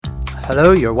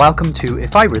Hello, you're welcome to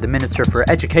If I Were the Minister for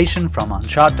Education from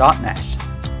onshot.net.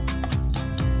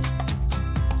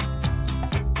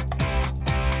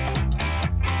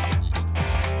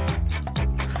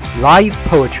 Live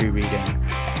poetry reading.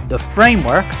 The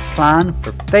framework plan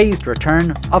for phased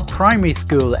return of primary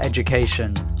school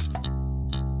education.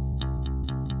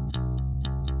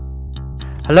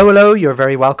 Hello, you're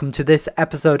very welcome to this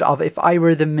episode of If I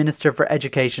Were the Minister for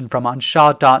Education from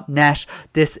onshot.net.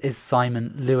 This is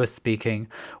Simon Lewis speaking.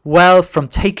 Well, from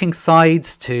taking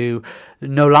sides to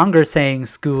no longer saying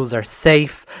schools are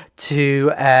safe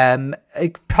to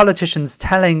politicians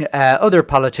telling other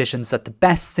politicians that the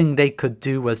best thing they could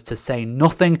do was to say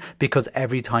nothing because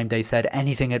every time they said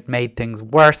anything it made things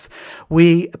worse.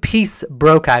 Peace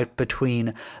broke out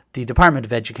between the Department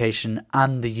of Education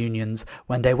and the unions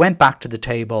when they went back to the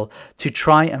table to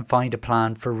try and find a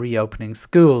plan for reopening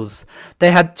schools.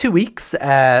 They had 2 weeks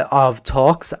of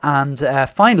talks and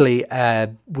finally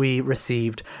we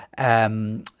received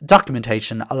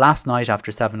documentation last night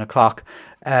after 7 o'clock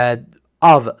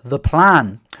of the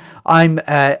plan. I'm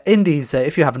in these,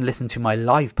 if you haven't listened to my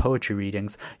live poetry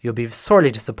readings, you'll be sorely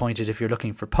disappointed if you're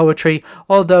looking for poetry,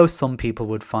 although some people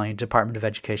would find Department of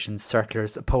Education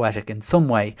circulars poetic in some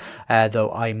way,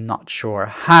 though I'm not sure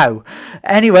how.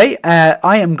 Anyway,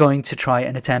 I am going to try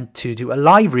and attempt to do a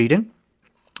live reading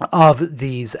of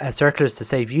these circulars to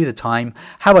save you the time.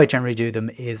 How I generally do them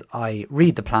is I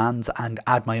read the plans and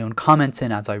add my own comments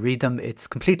in as I read them. It's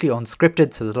completely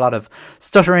unscripted, so there's a lot of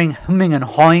stuttering, humming and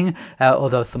hawing,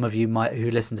 although some of you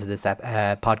who listen to this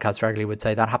podcast regularly would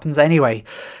say that happens anyway.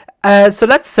 So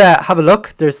let's have a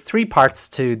look. There's 3 parts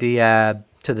to the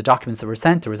documents that were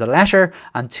sent. There was a letter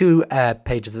and 2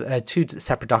 pages, 2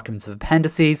 separate documents of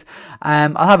appendices.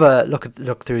 I'll have a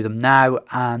look through them now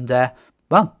and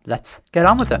well, let's get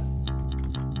on with it.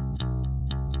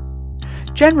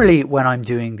 Generally, when I'm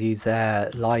doing these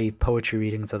live poetry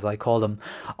readings, as I call them,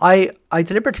 I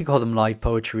deliberately call them live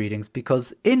poetry readings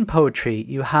because in poetry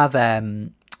you have,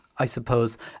 I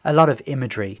suppose, a lot of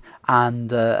imagery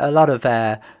and a lot of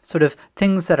sort of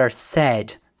things that are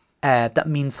said that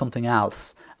mean something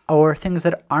else, or things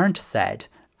that aren't said,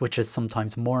 which is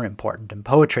sometimes more important in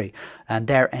poetry. And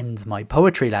there ends my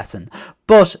poetry lesson.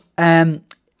 But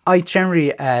I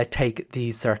generally take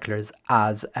these circulars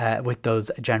as with those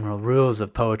general rules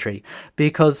of poetry,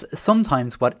 because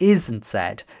sometimes what isn't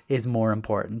said is more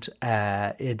important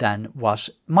than what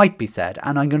might be said,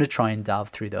 and I'm going to try and delve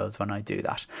through those when I do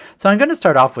that. So I'm going to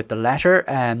start off with the letter.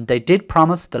 They did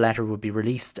promise the letter would be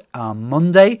released on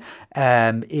Monday.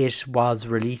 It was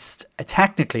released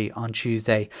technically on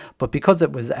Tuesday, but because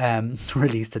it was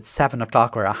released at 7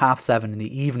 o'clock or 7:30 in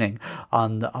the evening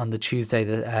on the Tuesday,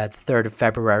 the 3rd of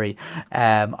February,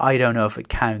 I don't know if it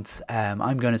counts.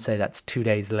 I'm going to say that's 2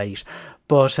 days late.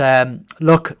 But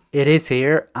look, it is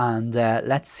here, and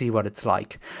let's see what it's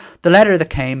like. The letter that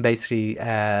came basically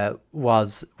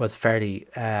was fairly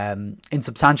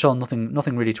insubstantial.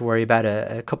 Nothing really to worry about.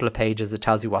 A couple of pages. It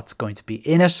tells you what's going to be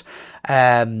in it.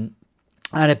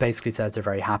 And it basically says they're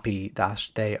very happy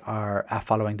that they are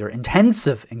following their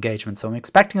intensive engagement. So I'm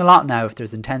expecting a lot now if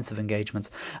there's intensive engagement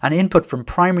and input from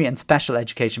primary and special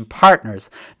education partners.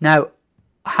 Now,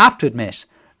 I have to admit,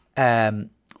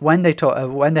 when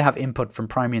they have input from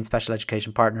primary and special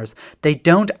education partners, they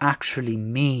don't actually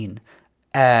mean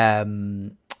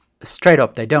straight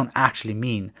up, they don't actually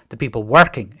mean the people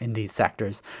working in these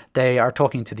sectors. They are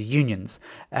talking to the unions,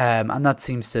 and that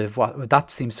seems to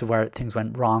where things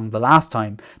went wrong the last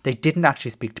time. They didn't actually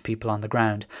speak to people on the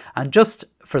ground. And just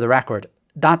for the record,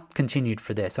 that continued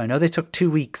for this. I know they took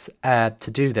 2 weeks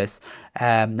to do this.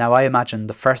 Now, I imagine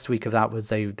the first week of that was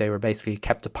they were basically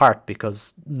kept apart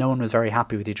because no one was very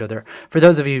happy with each other. For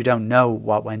those of you who don't know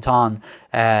what went on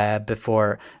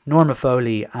before, Norma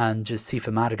Foley and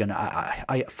Josifa Madigan,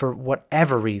 I for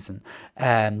whatever reason,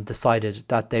 decided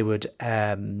that they would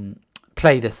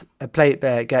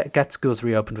get schools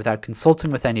reopened without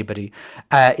consulting with anybody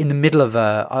in the middle of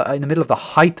the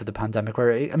height of the pandemic,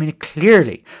 where it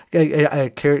clearly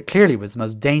was the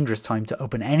most dangerous time to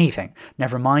open anything.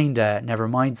 Never mind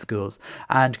schools,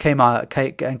 and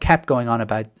kept going on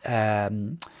about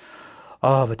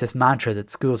but this mantra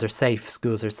that schools are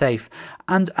safe,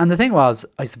 and the thing was,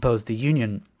 I suppose the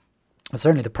union,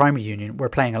 certainly the primary union, were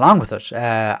playing along with it.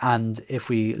 And if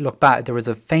we look back, there was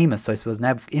a famous, I suppose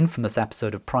now infamous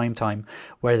episode of Primetime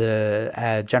where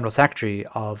the General Secretary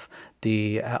of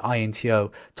the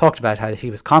INTO talked about how he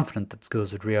was confident that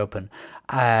schools would reopen.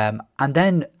 And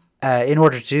then in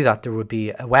order to do that, there would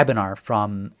be a webinar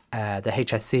from the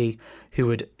HSC who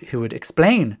would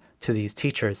explain to these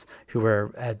teachers who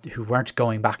weren't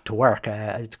going back to work,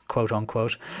 quote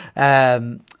unquote,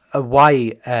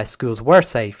 why schools were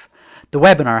safe. The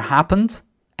webinar happened,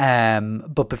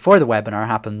 but before the webinar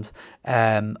happened,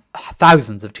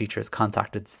 thousands of teachers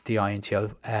contacted the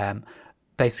INTO,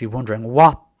 basically wondering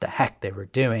what the heck they were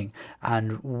doing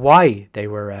and why they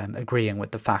were agreeing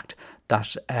with the fact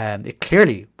that it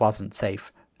clearly wasn't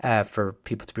safe for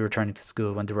people to be returning to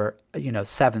school when there were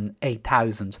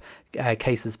 7,000-8,000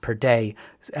 cases per day,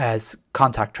 as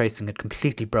contact tracing had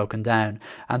completely broken down,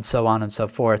 and so on and so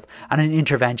forth. And an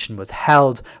intervention was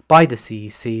held by the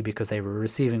CEC because they were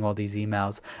receiving all these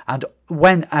emails. And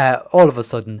when all of a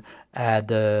sudden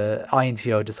the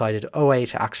INTO decided, oh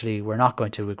wait, actually we're not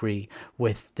going to agree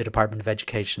with the Department of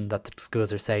Education that the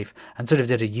schools are safe, and sort of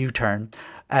did a U-turn,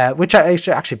 which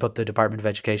actually put the Department of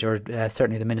Education, or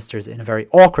certainly the ministers, in a very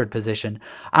awkward position.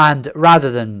 And rather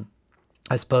than,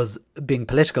 I suppose, being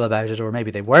political about it, or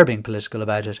maybe they were being political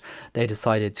about it, they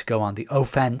decided to go on the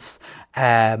offence,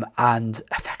 and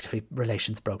effectively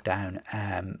relations broke down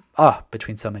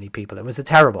between so many people.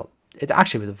 It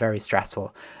actually was a very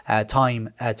stressful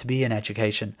time to be in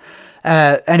education.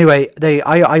 Anyway,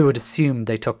 I would assume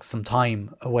they took some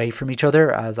time away from each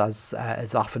other, as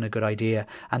is often a good idea,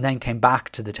 and then came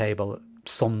back to the table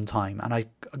sometime, and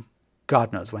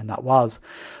God knows when that was.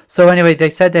 So anyway, they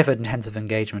said they've had intensive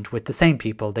engagement with the same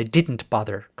people. They didn't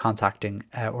bother contacting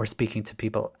or speaking to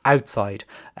people outside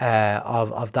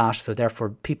of that, so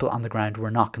therefore people on the ground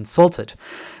were not consulted.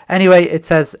 Anyway, it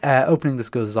says opening the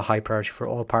schools is a high priority for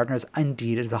all partners.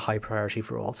 Indeed, it is a high priority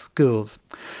for all schools.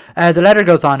 The letter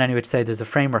goes on anyway to say there's a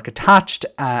framework attached,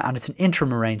 and it's an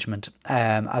interim arrangement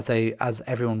as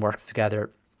everyone works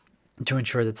together to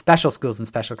ensure that special schools and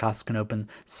special classes can open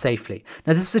safely.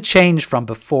 Now, this is a change from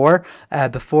before.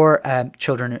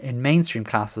 Children in mainstream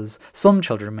classes, some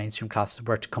children in mainstream classes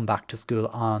were to come back to school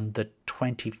on the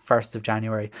 21st of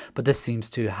January, but this seems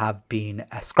to have been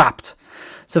scrapped.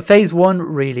 So phase one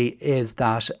really is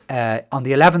that on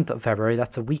the 11th of February,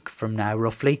 that's a week from now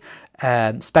roughly,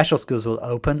 special schools will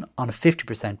open on a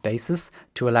 50% basis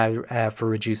to allow for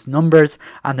reduced numbers.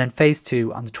 And then phase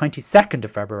two on the 22nd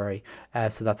of February,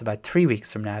 so that's about 3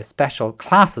 weeks from now, special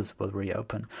classes will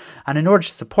reopen. And in order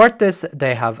to support this,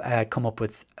 they have come up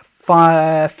with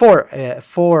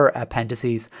four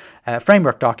appendices.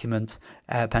 Framework document,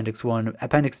 Appendix 1.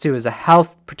 Appendix 2 is a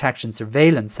Health Protection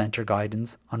Surveillance Centre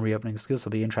guidance on reopening schools, so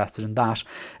I'll be interested in that.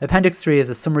 Appendix 3 is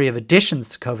a summary of additions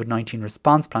to COVID-19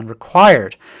 response plan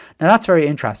required. Now that's very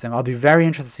interesting. I'll be very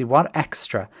interested to see what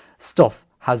extra stuff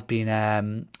has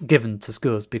been given to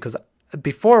schools, because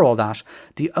before all that,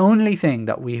 the only thing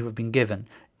that we have been given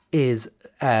is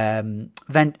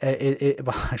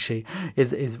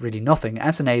is really nothing.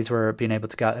 SNAs were being able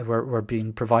to get were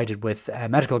being provided with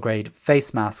medical grade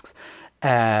face masks.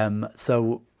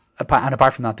 So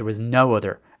apart from that, there was no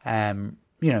other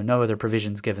no other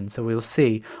provisions given. So we'll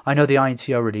see. I know the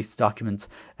INTO released documents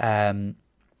on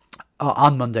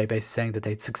Monday, basically saying that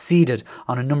they'd succeeded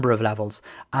on a number of levels,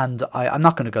 and I'm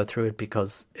not going to go through it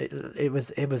because it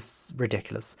was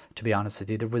ridiculous, to be honest with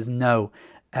you. There was no.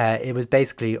 It was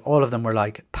basically all of them were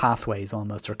like pathways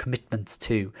almost, or commitments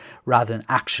to, rather than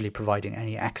actually providing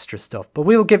any extra stuff. But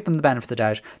we will give them the benefit of the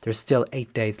doubt. There's still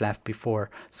 8 days left before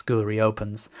school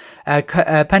reopens.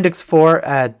 Appendix 4,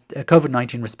 a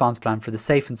COVID-19 response plan for the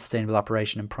safe and sustainable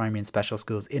operation in primary and special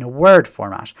schools in a Word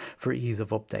format for ease of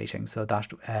updating. So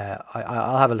that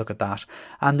I'll have a look at that.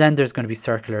 And then there's going to be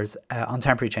circulars on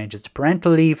temporary changes to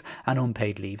parental leave and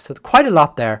unpaid leave. So quite a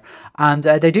lot there. And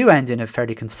they do end in a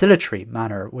fairly conciliatory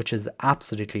manner, which is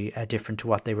absolutely different to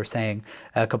what they were saying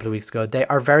a couple of weeks ago. They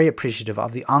are very appreciative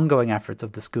of the ongoing efforts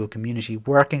of the school community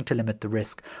working to limit the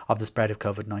risk of the spread of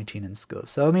COVID-19 in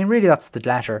schools. So, I mean, really that's the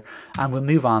letter, and we'll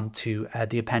move on to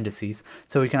the appendices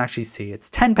so we can actually see. It's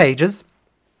 10 pages,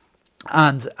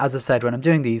 and as I said, when I'm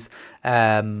doing these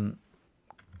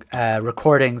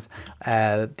recordings,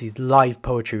 these live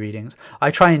poetry readings,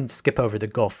 I try and skip over the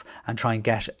guff and try and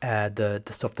get the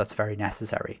stuff that's very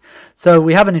necessary. So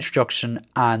we have an introduction,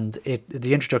 and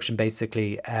the introduction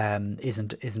basically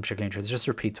isn't particularly interesting. It just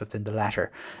repeats what's in the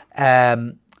letter.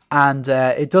 And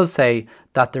it does say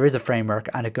that there is a framework,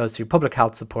 and it goes through public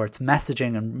health supports,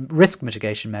 messaging and risk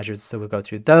mitigation measures, so we'll go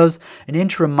through those. An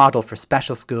interim model for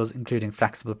special schools, including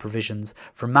flexible provisions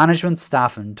for management,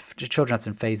 staff and children. That's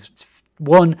in phase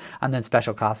 1, and then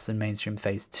special classes in mainstream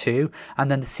phase 2, and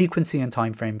then the sequencing and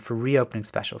time frame for reopening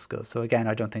special schools. So again,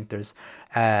 I don't think there's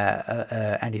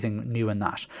anything new in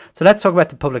that. So let's talk about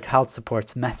the public health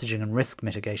supports, messaging and risk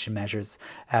mitigation measures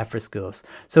for schools.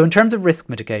 So in terms of risk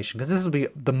mitigation, because this will be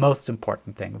the most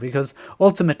important thing, because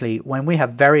ultimately when we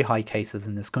have very high cases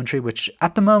in this country, which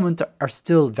at the moment are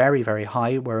still very, very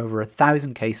high, we're over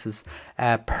 1,000 cases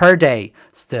per day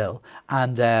still,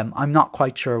 and I'm not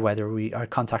quite sure whether our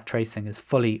contact tracing is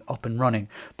fully up and running,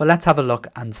 but let's have a look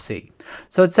and see.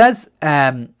 So it says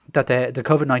that the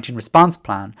COVID-19 response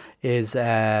plan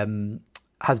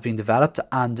has been developed,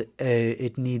 and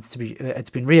it's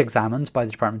been re-examined by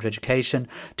the Department of Education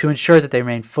to ensure that they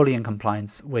remain fully in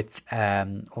compliance with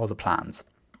all the plans.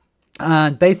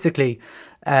 And basically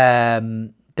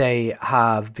they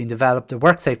have been developed, the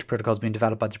work safety protocols being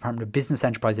developed by the Department of Business,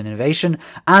 Enterprise and Innovation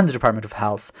and the Department of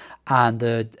Health, and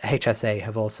the HSA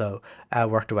have also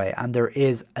worked away, and there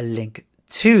is a link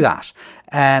to that.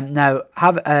 Now,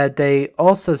 they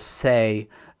also say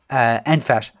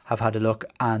NFET have had a look,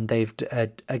 and they've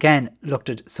again looked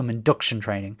at some induction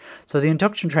training. So the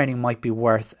induction training might be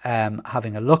worth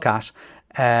having a look at,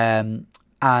 and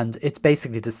it's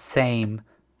basically the same.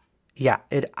 Yeah,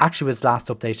 it actually was last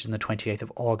updated on the 28th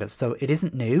of August, so it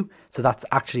isn't new, so that's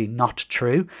actually not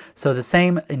true. So the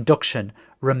same induction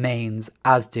remains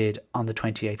as did on the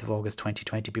 28th of August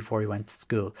 2020 before he went to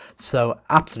school. So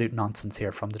absolute nonsense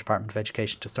here from the Department of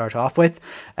Education to start off with.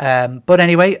 But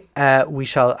anyway,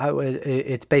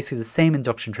 it's basically the same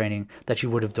induction training that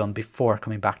you would have done before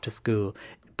coming back to school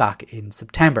back in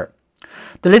September.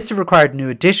 The list of required new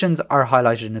additions are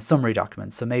highlighted in a summary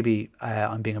document. So maybe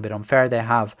I'm being a bit unfair. They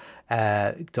have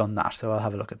done that. So I'll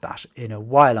have a look at that in a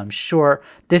while. I'm sure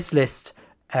this list,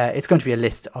 it's going to be a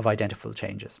list of identifiable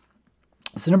changes.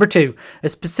 So number 2, a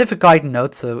specific guidance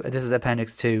note, so this is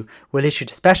Appendix 2, will issue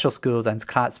to special schools and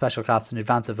special classes in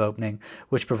advance of opening,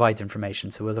 which provides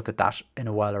information. So we'll look at that in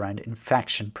a while around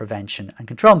infection prevention and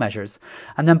control measures.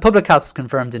 And then Public Health has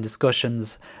confirmed in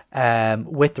discussions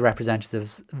with the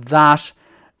representatives that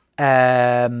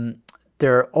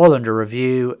they're all under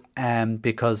review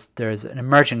because there's an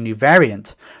emerging new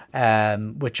variant,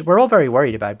 which we're all very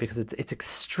worried about because it's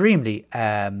extremely...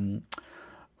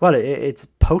 it's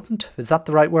potent. Is that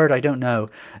the right word? I don't know.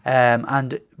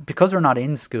 And because we're not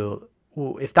in school,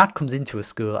 if that comes into a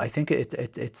school, I think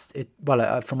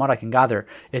from what I can gather,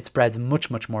 it spreads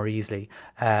much, much more easily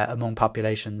among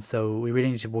populations. So we really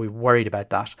need to be worried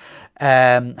about that.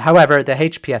 However, the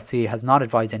HPSC has not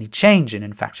advised any change in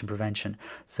infection prevention.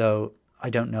 So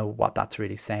I don't know what that's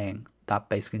really saying. That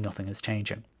basically nothing is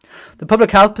changing. The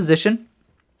public health position.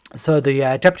 So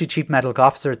the Deputy Chief Medical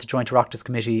Officer at the Joint Oireachtas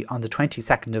Committee on the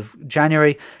 22nd of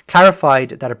January clarified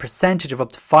that a percentage of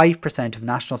up to 5% of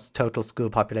national total school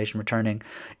population returning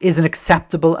is an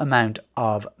acceptable amount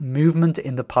of movement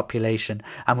in the population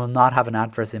and will not have an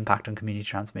adverse impact on community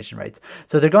transmission rates.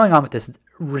 So they're going on with this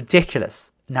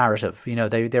ridiculous narrative. You know,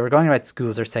 they were going about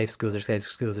schools are safe, schools are safe,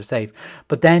 schools are safe,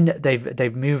 but then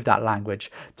they've moved that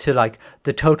language to like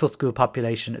the total school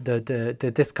population,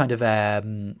 this kind of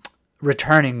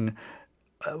returning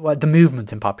the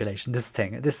movement in population, this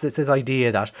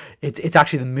idea that it's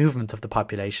actually the movement of the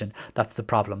population that's the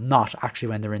problem, not actually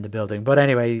when they're in the building. But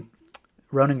anyway,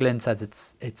 Ronan Glynn says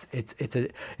it's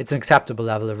an acceptable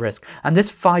level of risk, and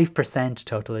this 5%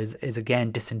 total is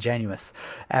again disingenuous.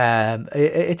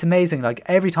 It's amazing. Like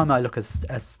every time I look at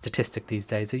a statistic these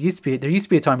days, there used to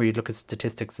be a time where you'd look at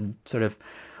statistics and sort of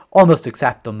almost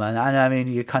accept them, and I mean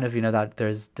you kind of, you know, that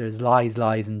there's lies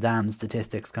and damn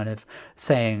statistics kind of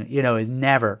saying, you know, is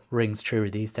never rings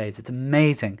true these days. It's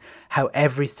amazing how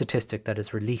every statistic that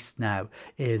is released now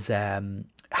is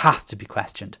has to be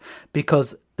questioned,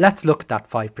 because let's look at that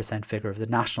 5% figure of the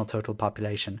national total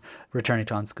population returning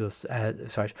to on-schools.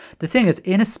 The thing is,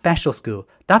 in a special school,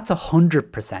 that's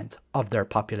 100% of their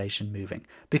population moving,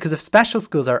 because if special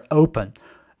schools are open,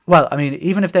 well, I mean,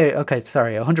 even if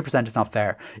 100% is not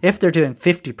fair. If they're doing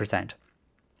 50%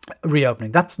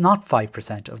 reopening, that's not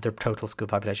 5% of their total school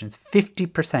population. It's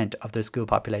 50% of their school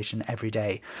population every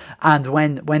day. And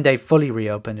when they fully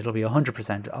reopen, it'll be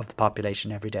 100% of the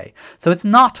population every day. So it's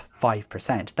not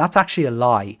 5%. That's actually a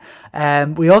lie.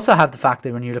 We also have the fact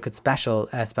that when you look at special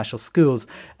schools,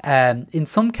 in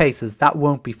some cases, that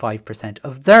won't be 5%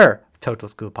 of their total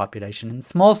school population. In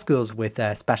small schools with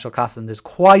special classes, and there's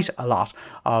quite a lot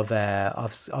of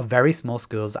very small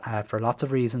schools for lots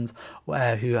of reasons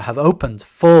who have opened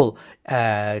full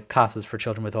classes for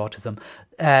children with autism,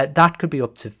 that could be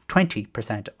up to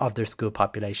 20% of their school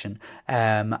population,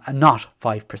 not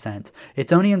 5%.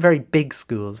 It's only in very big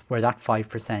schools where that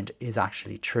 5% is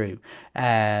actually true,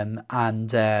 and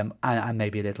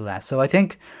maybe a little less. So I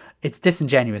think it's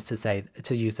disingenuous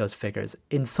to use those figures.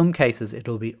 In some cases, it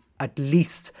will be at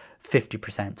least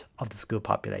 50% of the school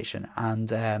population,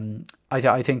 and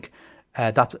I think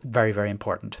that's very, very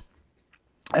important.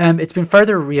 It's been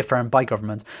further reaffirmed by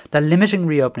government that limiting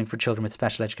reopening for children with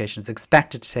special education is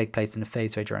expected to take place in a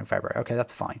phased way during February. Okay,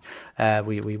 that's fine.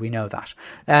 We know that.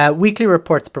 Weekly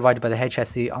reports provided by the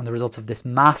HSE on the results of this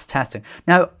mass testing.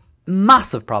 Now,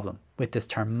 massive problem with this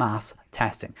term mass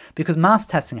testing, because mass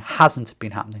testing hasn't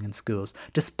been happening in schools,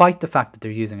 despite the fact that they're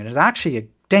using it. It's actually a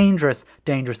dangerous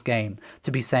game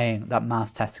to be saying that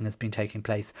mass testing has been taking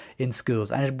place in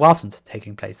schools, and it wasn't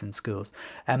taking place in schools.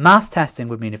 Mass testing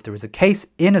would mean if there was a case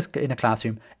in a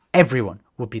classroom, everyone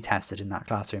would be tested in that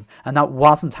classroom, and that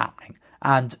wasn't happening.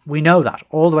 And we know that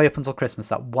all the way up until Christmas,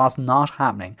 that was not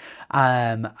happening.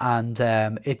 I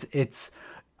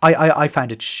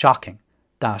found it shocking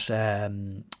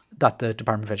that the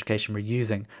Department of Education were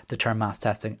using the term mass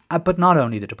testing, but not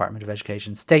only the Department of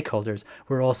Education, stakeholders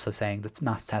were also saying that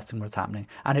mass testing was happening,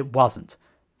 and it wasn't.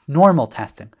 Normal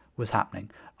testing was happening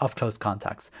of close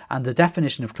contacts, and the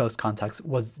definition of close contacts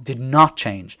did not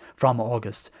change from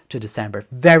August to December.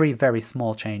 Very, very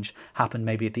small change happened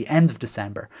maybe at the end of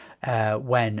December,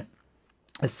 when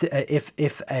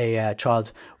if a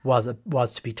child was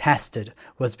to be tested,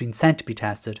 was being sent to be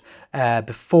tested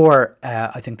before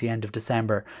I think the end of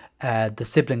December, the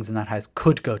siblings in that house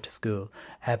could go to school,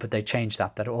 but they changed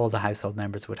that all the household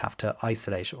members would have to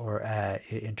isolate, or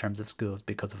in terms of schools,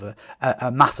 because of a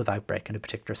massive outbreak in a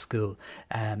particular school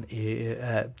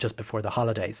just before the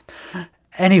holidays.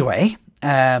 Anyway,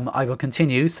 I will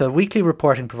continue. So, weekly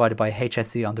reporting provided by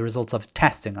HSE on the results of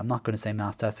testing, I'm not going to say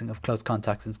mass testing, of close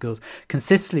contacts in schools,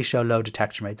 consistently show low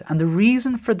detection rates. And the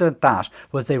reason for that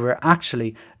was they were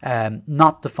actually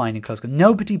not defining close contacts.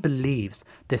 Nobody believes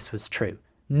this was true.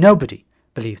 Nobody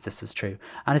believes this was true.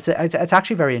 And it's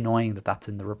actually very annoying that that's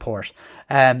in the report.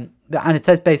 And it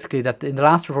says basically that in the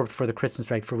last report before the Christmas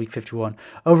break for week 51,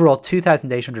 overall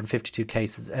 2,852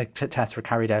 cases tests were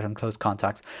carried out on close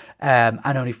contacts, and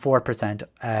only 4%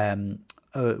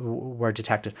 were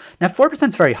detected. Now, 4%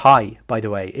 is very high, by the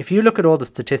way. If you look at all the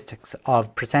statistics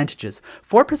of percentages,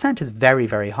 4% is very,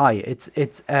 very high. It's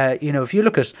if you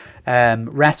look at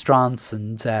restaurants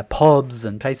and pubs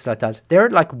and places like that, they're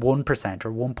like 1%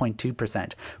 or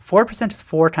 1.2%. 4% is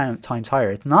four times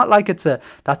higher. It's not like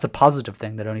that's a positive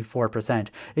thing that only 4%.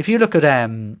 If you look at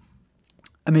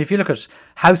if you look at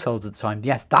households at the time,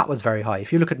 yes, that was very high.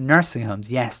 If you look at nursing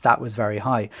homes, yes, that was very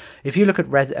high. If you look at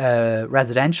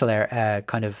residential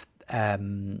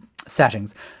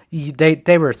settings,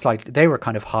 they were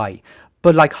kind of high.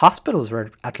 But like hospitals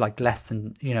were at like less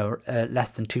than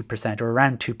 2% or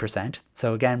around 2%.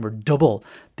 So again, we're double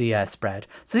the spread.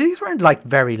 So these weren't like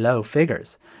very low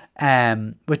figures,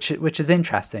 which is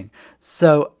interesting.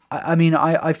 So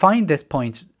I find this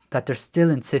point that they're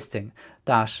still insisting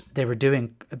that they were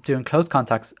doing close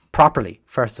contacts properly,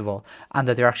 first of all, and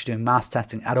that they're actually doing mass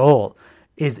testing at all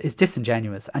is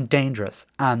disingenuous and dangerous.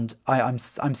 And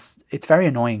it's very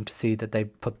annoying to see that they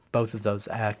put both of those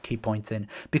key points in,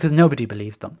 because nobody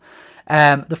believes them.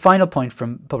 The final point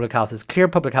from public health is clear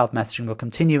public health messaging will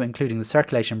continue, including the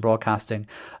circulation broadcasting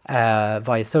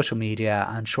via social media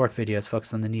and short videos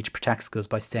focused on the need to protect schools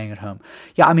by staying at home.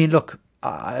 Yeah, look,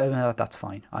 that's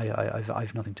fine.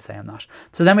 I've nothing to say on that.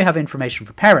 So then we have information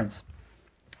for parents.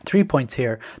 3 points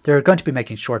here. They're going to be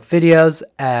making short videos.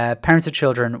 Parents of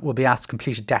children will be asked to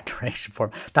complete a declaration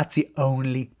form. That's the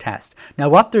only test. Now,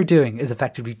 what they're doing is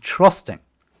effectively trusting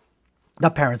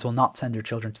that parents will not send their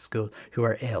children to school who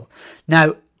are ill.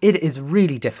 Now, it is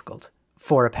really difficult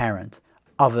for a parent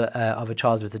of a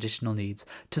child with additional needs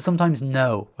to sometimes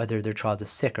know whether their child is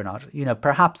sick or not.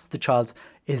 Perhaps the child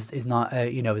is not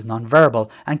is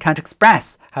non-verbal and can't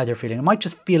express how they're feeling. It might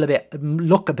just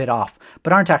look a bit off,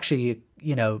 but aren't actually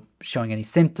showing any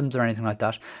symptoms or anything like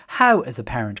that. How is a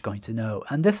parent going to know?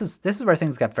 And this is where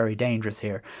things get very dangerous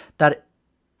here. That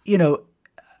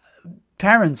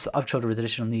parents of children with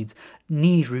additional needs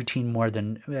need routine more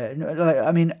than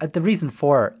the reason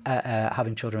for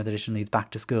having children with additional needs back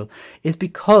to school is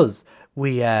because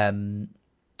we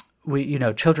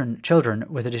children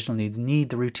with additional needs need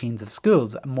the routines of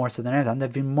schools more so than anything, and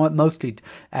they've been mostly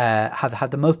have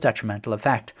had the most detrimental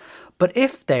effect. But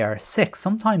if they are sick,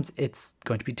 sometimes it's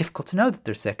going to be difficult to know that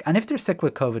they're sick, and if they're sick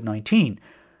with COVID-19,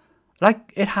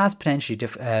 like, it has potentially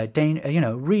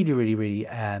really, really, really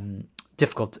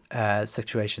difficult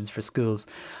situations for schools.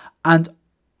 And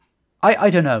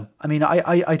I don't know. I mean,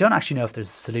 I don't actually know if there's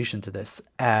a solution to this,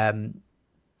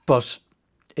 but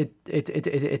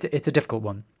it's a difficult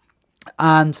one.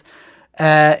 And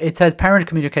it says parent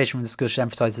communication with the school should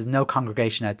emphasise there's no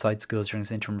congregation outside schools during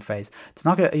this interim phase. It's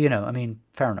not going to, I mean,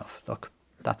 fair enough. Look,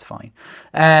 that's fine.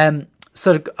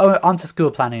 So on to school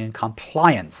planning and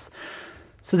compliance.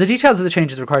 So the details of the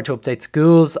changes required to update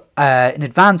schools in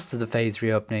advance to the phase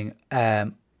reopening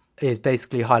is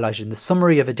basically highlighted in the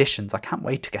summary of additions. I can't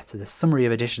wait to get to this summary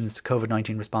of additions to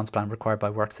COVID-19 response plan required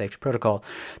by work safety protocol.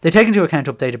 They take into account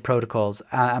updated protocols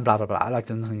and blah, blah, blah. I like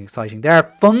something exciting there.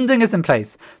 Funding is in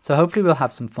place. So hopefully we'll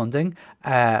have some funding.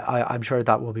 I'm sure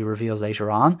that will be revealed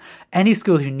later on. Any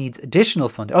school who needs additional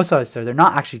funding. Oh, sorry, so they're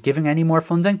not actually giving any more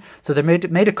funding. So they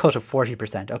made a cut of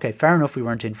 40%. Okay, fair enough. We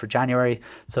weren't in for January.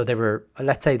 So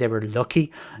let's say they were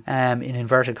lucky, in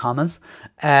inverted commas.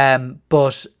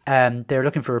 But they're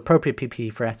looking for appropriate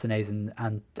PPE for SNAs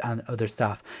and other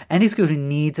staff. Any school who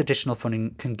needs additional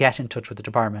funding can get in touch with the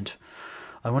department.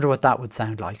 I wonder what that would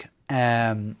sound like,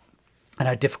 and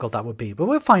how difficult that would be. But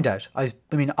we'll find out. I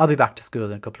mean, I'll be back to school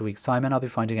in a couple of weeks' time, and I'll be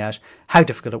finding out how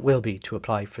difficult it will be to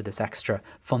apply for this extra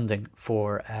funding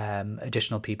for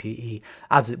additional PPE,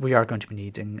 as we are going to be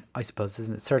needing, I suppose,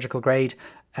 isn't it, surgical grade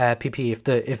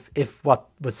PPE if what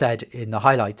was said in the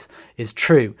highlights is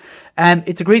true.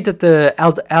 It's agreed that the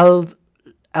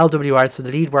LWR, so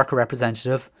the lead worker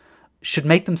representative, should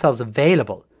make themselves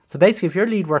available. So basically, if your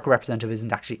lead worker representative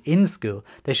isn't actually in school,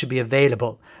 they should be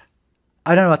available.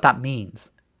 I don't know what that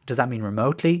means. Does that mean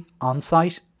remotely, on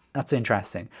site? That's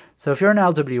interesting. So if you're an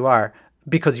LWR,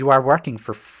 because you are working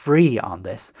for free on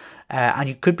this, and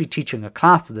you could be teaching a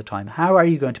class at the time, how are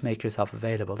you going to make yourself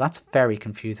available? That's very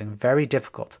confusing, very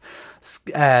difficult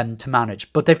to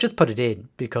manage. But they've just put it in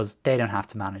because they don't have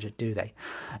to manage it, do they?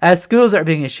 Schools are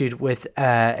being issued with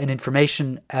an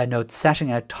information note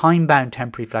setting out time-bound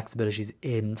temporary flexibilities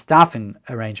in staffing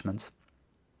arrangements.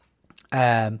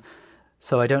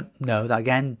 So I don't know that,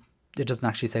 again, it doesn't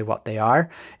actually say what they are.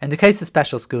 In the case of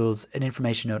special schools, an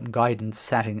information note and guidance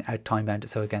setting out time bound.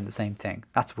 So again, the same thing.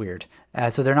 That's weird.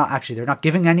 So they're not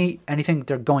giving anything.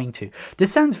 They're going to.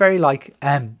 This sounds very like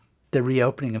the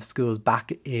reopening of schools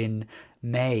back in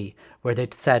May, where they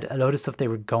said a load of stuff they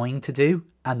were going to do,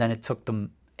 and then it took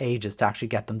them ages to actually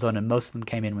get them done. And most of them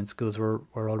came in when schools were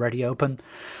already open.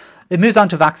 It moves on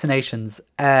to vaccinations.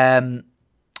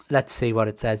 Let's see what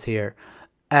it says here.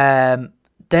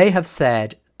 They have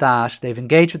said that they've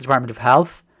engaged with the Department of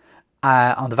Health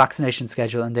on the vaccination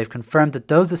schedule, and they've confirmed that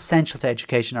those essential to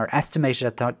education are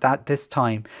estimated at this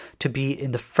time to be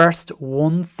in the first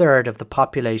 1/3 of the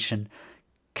population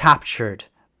captured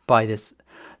by this.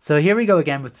 So here we go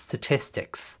again with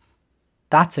statistics.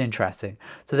 That's interesting.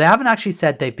 So they haven't actually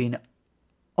said they've been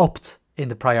upped in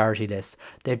the priority list.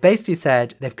 They basically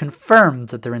said they've confirmed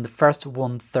that they're in the first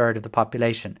 1/3 of the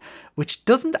population, which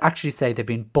doesn't actually say they've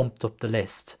been bumped up the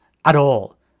list at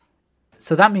all.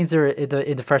 So that means they're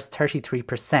in the first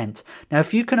 33%. Now,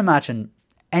 if you can imagine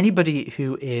anybody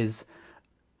who is,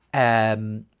 I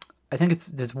think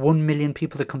there's 1 million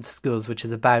people that come to schools, which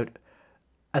is about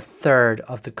 1/3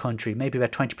 of the country, maybe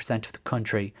about 20% of the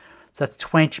country. So that's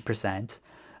 20%.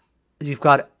 You've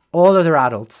got all other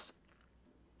adults.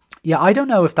 Yeah, I don't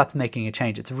know if that's making a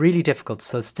change. It's really difficult.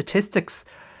 So statistics,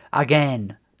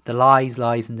 again, the lies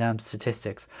and damn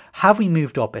statistics. Have we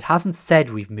moved up? It hasn't said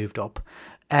we've moved up.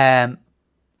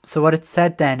 So what it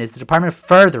said then is the department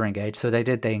further engaged. So they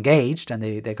engaged, and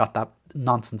they got that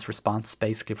nonsense response.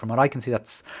 Basically, from what I can see,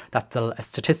 that's a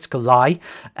statistical lie.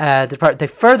 They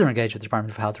further engaged with the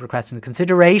Department of Health, requesting the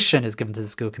consideration is given to the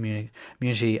school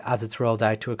community as it's rolled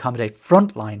out to accommodate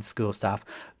frontline school staff,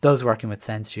 those working with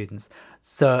SEND students,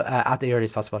 so at the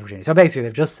earliest possible opportunity. So basically,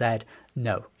 they've just said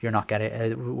no, you're not getting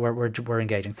it. We're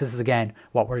engaging. So this is again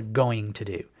what we're going to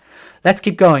do. Let's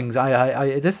keep going.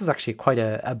 This is actually quite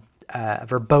a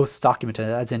verbose document,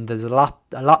 as in there's a lot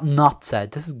not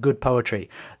said. This is good poetry.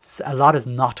 A lot is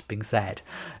not being said.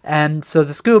 So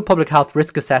the school public health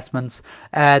risk assessments,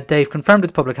 they've confirmed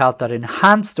with public health that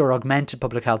enhanced or augmented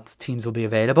public health teams will be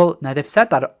available. Now they've said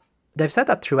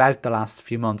that throughout the last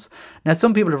few months. Now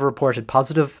some people have reported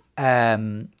positive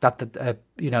that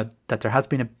there has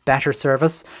been a better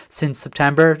service since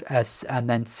September, and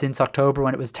then since October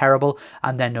when it was terrible,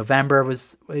 and then November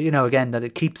was again that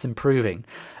it keeps improving.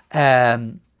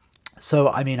 So,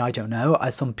 I mean, I don't know.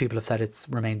 As some people have said, it's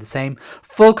remained the same.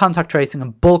 Full contact tracing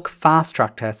and bulk fast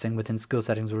track testing within school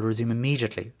settings will resume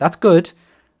immediately. That's good.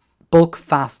 Bulk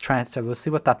fast testing. We'll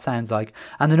see what that sounds like.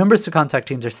 And the numbers to contact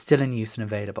teams are still in use and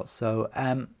available. So,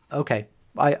 okay.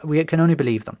 We can only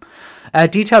believe them.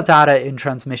 Detailed data in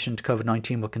transmission to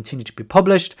COVID-19 will continue to be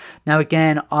published. Now,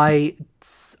 again,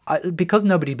 because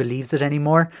nobody believes it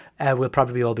anymore, we'll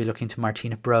probably all be looking to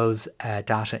Martina Bro's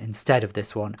data instead of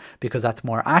this one, because that's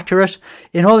more accurate.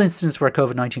 In all instances where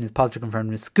COVID-19 is positively confirmed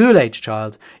in a school-age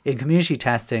child, in community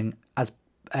testing,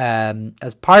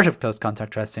 as part of close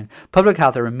contact testing, public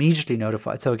health are immediately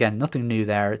notified. So again, nothing new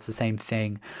there. It's the same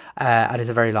thing, and it's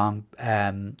a very long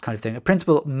kind of thing. A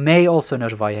principal may also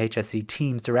notify HSE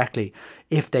teams directly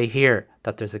if they hear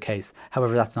that there's a case.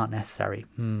 However, that's not necessary.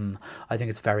 I think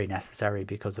it's very necessary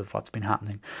because of what's been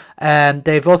happening.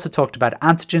 They've also talked about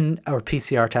antigen or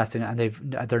PCR testing, and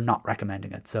they're not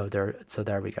recommending it. So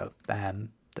there we go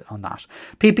on that.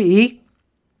 PPE.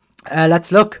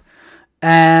 Let's look.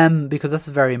 Because this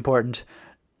is very important.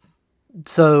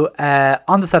 So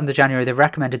on the 7th of January, they've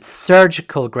recommended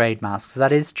surgical grade masks.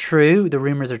 That is true. The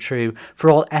rumours are true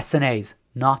for all SNAs,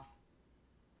 not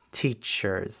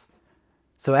teachers.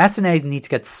 So SNAs need to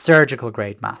get surgical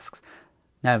grade masks.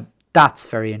 Now, that's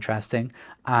very interesting.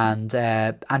 And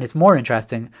it's more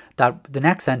interesting that the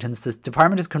next sentence, this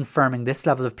department is confirming this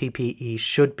level of PPE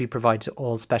should be provided to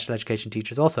all special education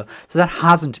teachers also. So that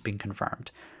hasn't been confirmed.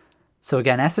 So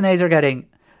again, SNAs are getting,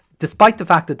 despite the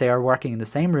fact that they are working in the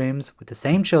same rooms with the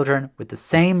same children, with the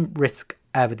same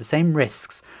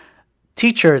risks,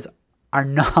 teachers are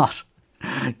not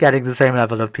getting the same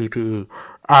level of PPE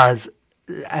as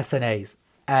SNAs.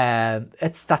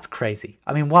 That's crazy.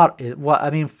 I mean,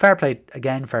 fair play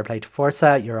to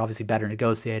Forza. You're obviously better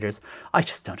negotiators. I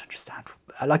just don't understand.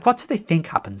 Like, what do they think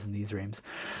happens in these rooms?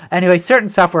 Anyway, certain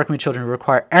staff working with children who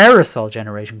require aerosol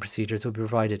generation procedures will be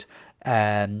provided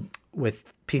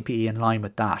with PPE in line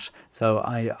with that. So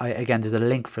I again, there's a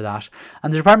link for that.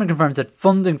 And the department confirms that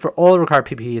funding for all required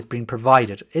PPE is being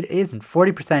provided. It isn't.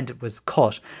 40% was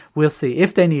cut. We'll see.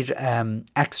 If they need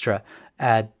extra,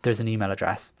 there's an email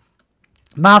address.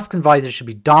 Masks and visors should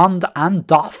be donned and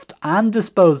doffed and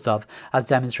disposed of, as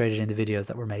demonstrated in the videos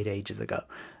that were made ages ago.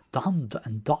 Donned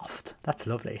and doffed. That's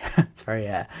lovely. It's very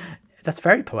that's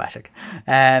very poetic.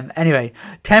 Anyway,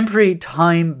 temporary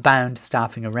time-bound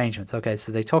staffing arrangements. Okay,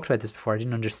 so they talked about this before. I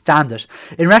didn't understand it.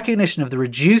 In recognition of the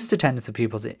reduced attendance of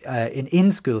pupils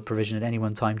in-school provision at any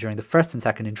one time during the first and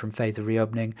second interim phase of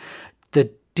reopening,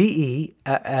 the DE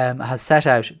has set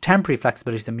out temporary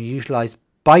flexibilities that may be utilised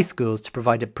by schools to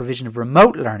provide a provision of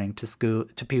remote learning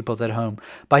to pupils at home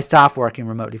by staff working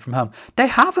remotely from home. They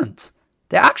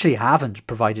actually haven't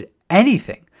provided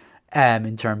anything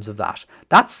in terms of that.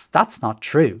 That's not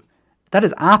true. That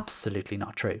is absolutely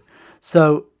not true.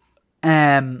 So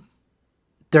they're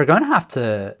going to have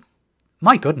to,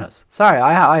 my goodness, sorry,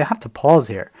 I have to pause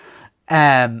here.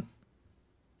 It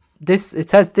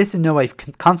says this in no way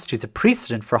constitutes a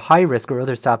precedent for high risk or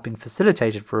other staff being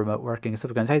facilitated for remote working.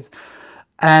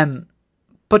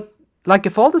 But like,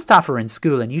 if all the staff are in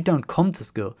school and you don't come to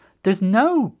school, there's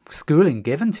no schooling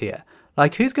given to you.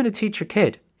 Like, who's going to teach your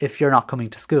kid if you're not coming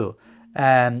to school?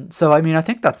 So I mean, I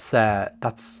think that's. I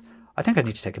think I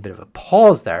need to take a bit of a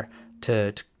pause there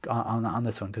on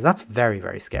this one, because that's very,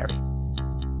 very scary.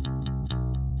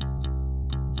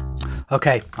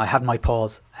 Okay, I had my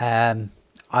pause. I'm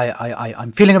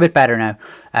feeling a bit better now,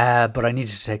 but I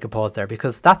needed to take a pause there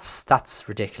because that's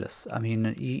ridiculous. I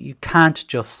mean, you can't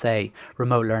just say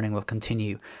remote learning will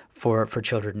continue for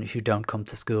children who don't come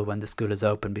to school when the school is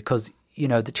open, because, you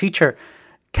know, the teacher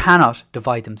cannot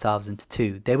divide themselves into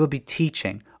two. They will be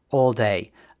teaching all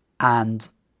day, and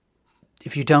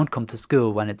if you don't come to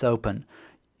school when it's open,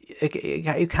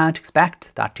 you can't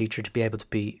expect that teacher to be able to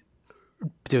be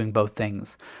doing both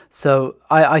things. So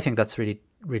I think that's really,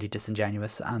 really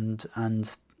disingenuous and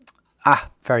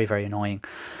very, very annoying.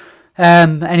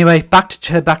 Anyway, back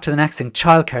to the next thing,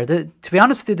 childcare. To be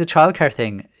honest with you, the childcare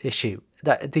thing issue,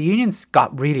 the unions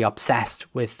got really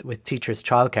obsessed with teachers'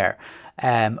 childcare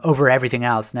over everything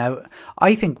else. Now,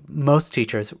 I think most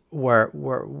teachers were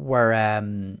more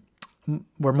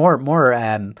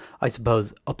I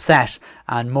suppose upset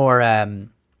and more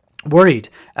worried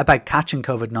about catching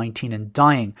COVID-19 and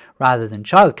dying rather than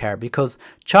childcare, because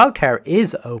childcare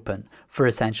is open for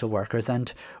essential workers,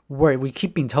 and we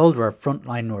keep being told we're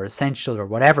frontline or essential or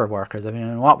whatever workers. I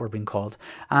mean, what we're being called,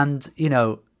 and you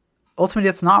know, ultimately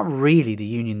it's not really the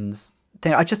unions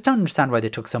thing. I just don't understand why they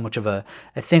took so much of a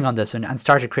thing on this and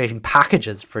started creating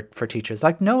packages for teachers.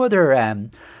 Like no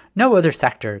other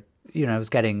sector I was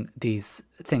getting these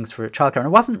things for childcare, and it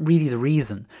wasn't really the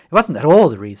reason. It wasn't at all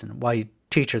the reason why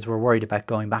teachers were worried about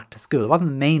going back to school. It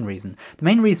wasn't the main reason. The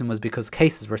main reason was because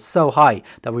cases were so high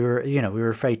that we were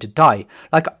afraid to die.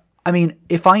 Like, I mean,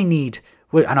 if I need,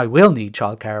 and I will need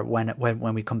childcare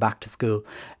when we come back to school,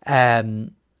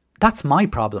 that's my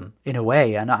problem in a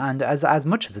way. And as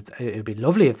much as it'd be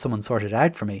lovely if someone sorted it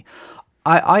out for me,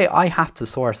 I have to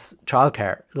source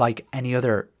childcare like any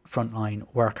other frontline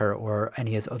worker or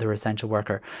any other essential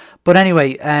worker. But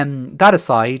anyway, that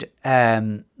aside,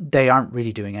 they aren't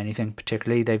really doing anything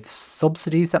particularly. They've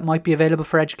subsidies that might be available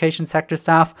for education sector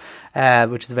staff,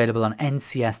 which is available on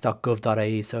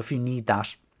ncs.gov.ie. So if you need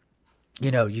that,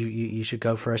 you should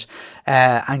go for it.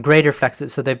 And greater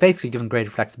so they've basically given greater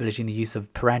flexibility in the use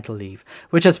of parental leave,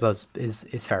 which I suppose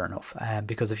is fair enough,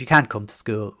 because if you can't come to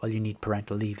school, well, you need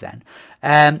parental leave then.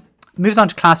 Moves on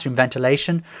to classroom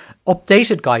ventilation.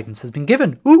 Updated guidance has been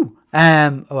given.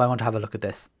 I want to have a look at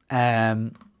this.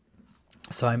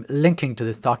 So I'm linking to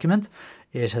this document.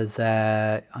 It has,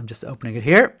 I'm just opening it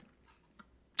here.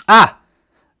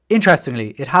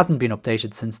 Interestingly, it hasn't been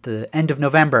updated since the end of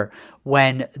November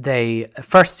when they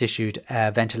first issued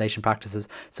ventilation practices.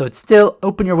 So it's still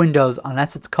open your windows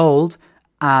unless it's cold,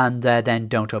 and then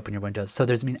don't open your windows. So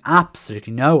there's been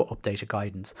absolutely no updated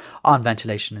guidance on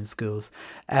ventilation in schools.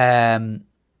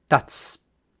 That's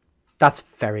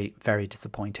very, very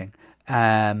disappointing.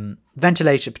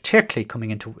 Ventilation, particularly coming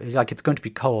into, like, it's going to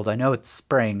be cold. I know it's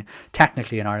spring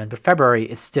technically in Ireland, but February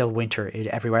is still winter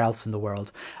everywhere else in the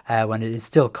world, when it is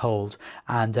still cold.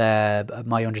 And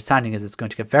my understanding is it's going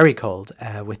to get very cold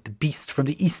with the beast from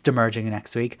the east emerging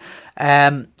next week.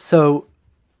 So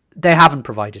they haven't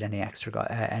provided any extra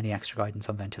guidance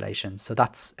on ventilation, so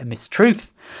that's a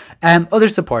mistruth. Other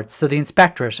supports. So the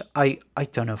inspectorate, I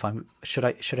don't know if should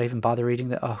I even bother reading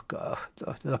that? Oh God,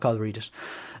 look, I'll read it.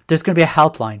 There's going to be a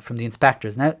helpline from the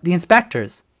inspectors. Now, the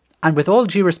inspectors, and with all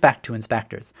due respect to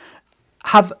inspectors,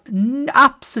 have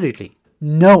absolutely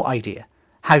no idea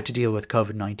how to deal with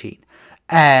COVID-19.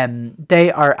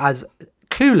 They are as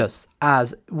clueless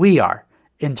as we are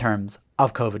in terms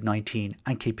of COVID-19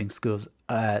 and keeping schools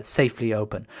safely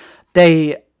open.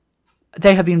 They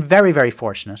have been very, very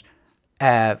fortunate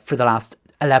for the last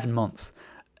 11 months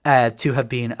to have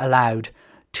been allowed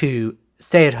to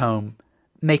stay at home,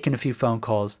 making a few phone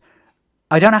calls.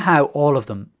 I don't know how all of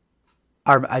them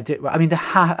are. I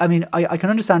can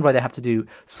understand why they have to do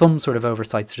some sort of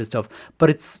oversight sort of stuff, but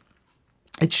it's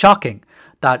shocking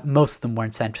that most of them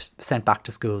weren't sent back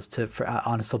to schools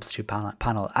on a substitute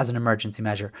panel as an emergency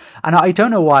measure. And I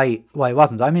don't know why it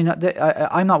wasn't. I mean,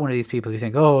 I'm not one of these people who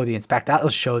think, that'll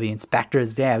show the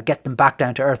inspectors, get them back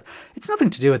down to earth. It's nothing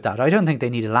to do with that. I don't think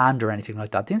they need a land or anything like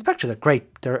that. The inspectors are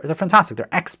great. They're fantastic. They're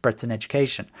experts in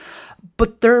education.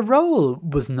 But their role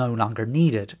was no longer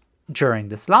needed during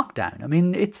this lockdown. I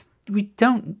mean, we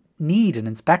don't need an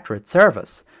inspectorate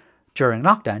service during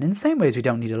lockdown, in the same way as we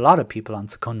don't need a lot of people on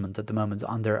secondment at the moment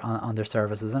on their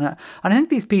services. And I think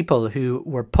these people who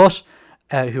were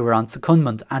who were on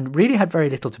secondment and really had very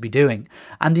little to be doing,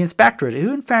 and the inspectorate,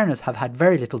 who in fairness have had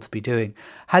very little to be doing,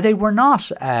 how they were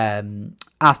not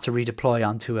asked to redeploy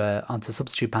onto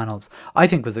substitute panels, I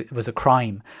think was a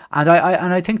crime. And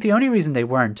I think the only reason they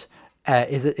weren't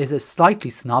is a slightly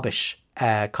snobbish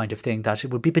kind of thing, that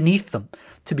it would be beneath them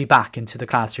to be back into the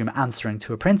classroom answering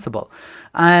to a principal.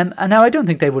 And now I don't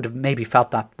think they would have maybe felt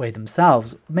that way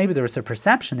themselves. Maybe there was a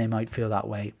perception they might feel that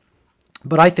way.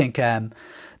 But I think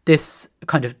this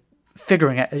kind of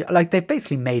figuring out, like, they've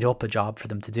basically made up a job for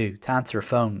them to do, to answer a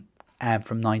phone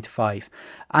from 9 to 5.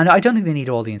 And I don't think they need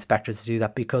all the inspectors to do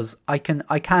that, because I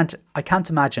can't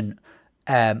imagine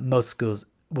most schools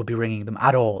will be ringing them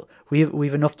at all.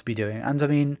 We've enough to be doing. And I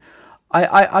mean,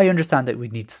 I understand that we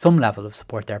need some level of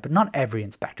support there, but not every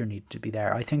inspector needed to be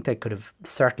there. I think they could have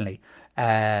certainly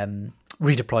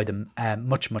redeployed them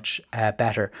much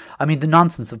better. I mean, the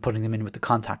nonsense of putting them in with the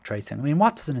contact tracing. I mean,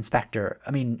 what does an inspector,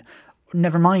 I mean,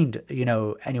 never mind,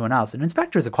 anyone else. An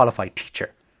inspector is a qualified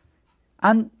teacher.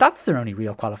 And that's their only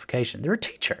real qualification. They're a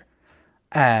teacher.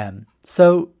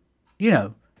 So,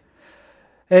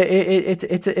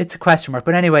 it's a question mark.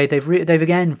 But anyway, they've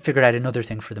again figured out another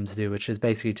thing for them to do, which is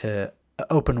basically to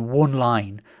open one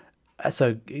line.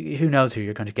 So who knows who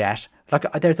you're going to get.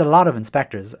 Like, there's a lot of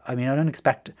inspectors. I mean, I don't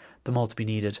expect them all to be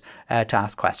needed to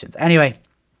ask questions. Anyway,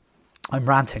 I'm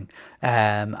ranting,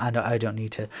 and I don't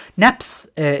need to. NEPS,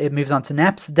 it moves on to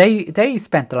NEPS. They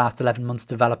spent the last 11 months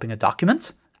developing a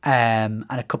document and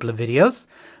a couple of videos,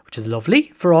 which is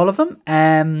lovely for all of them.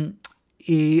 I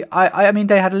mean,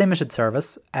 they had a limited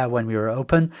service when we were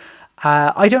open.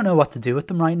 I don't know what to do with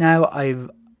them right now.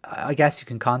 I guess you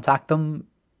can contact them,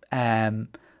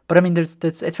 but But I mean,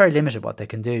 it's very limited what they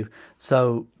can do.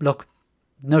 So look,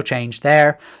 no change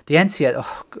there. The NCSE,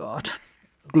 oh God,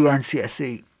 the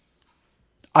NCSE.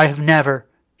 I have never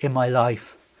in my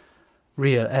life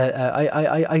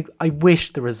I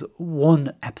wish there was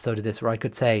one episode of this where I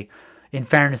could say, in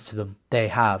fairness to them, they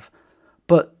have.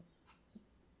 But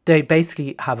they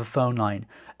basically have a phone line.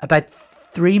 About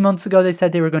 3 months ago, they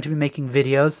said they were going to be making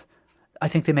videos. I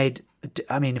think they made,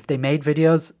 I mean, if they made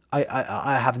videos,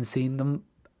 I haven't seen them.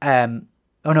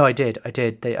 Oh no, I did. I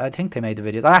think they made the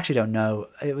videos. I actually don't know.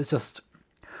 It was just,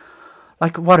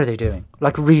 like, what are they doing?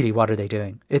 Like, really, what are they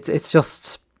doing? It's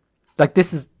just, like,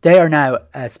 they are now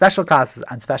special classes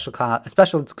and special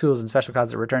schools and special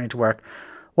classes are returning to work.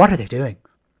 What are they doing?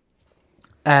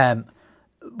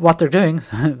 What they're doing,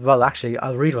 well, actually,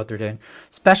 I'll read what they're doing.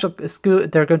 Special school,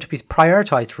 they're going to be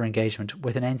prioritised for engagement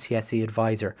with an NCSE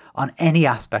advisor on any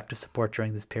aspect of support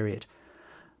during this period.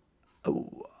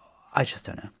 I just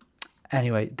don't know.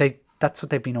 Anyway, that's what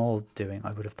they've been all doing,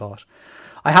 I would have thought.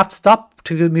 I have to stop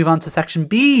to move on to section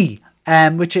B,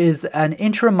 which is an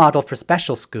interim model for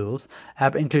special schools,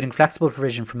 including flexible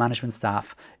provision for management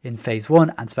staff in phase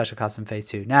 1 and special classes in phase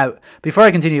 2. Now, before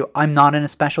I continue, I'm not in a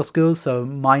special school, so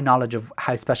my knowledge of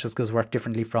how special schools work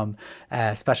differently from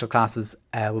special classes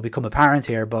will become apparent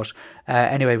here, but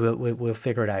anyway, we'll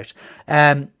figure it out.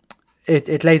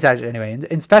 It lays out anyway.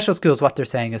 In special schools, what they're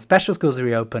saying is special schools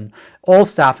reopen. All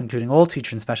staff, including all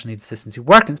teachers and special needs assistants who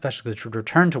work in special schools, should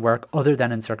return to work other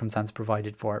than in circumstances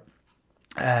provided for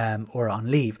or on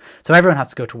leave. So everyone has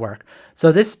to go to work.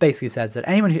 So this basically says that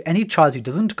any child who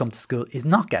doesn't come to school is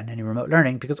not getting any remote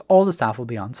learning because all the staff will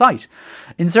be on site.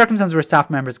 In circumstances where staff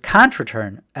members can't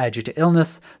return due to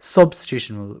illness,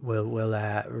 substitution will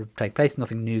take place.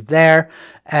 Nothing new there.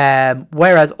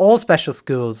 Whereas all special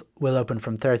schools will open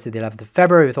from Thursday the 11th of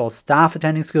February with all staff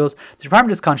attending schools. The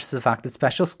department is conscious of the fact that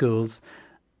special schools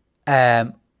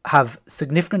have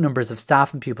significant numbers of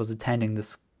staff and pupils attending the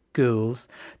schools.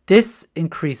 This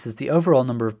increases the overall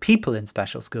number of people in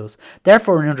special schools.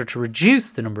 Therefore, in order to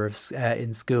reduce the number of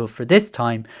in school for this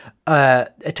time,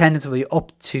 attendance will be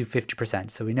up to 50%.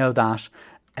 So we know that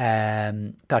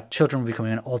that children will be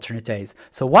coming on alternate days.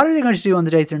 So what are they going to do on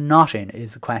the days they're not in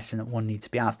is the question that one needs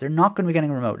to be asked. They're not going to be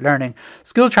getting remote learning.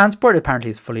 School transport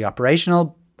apparently is fully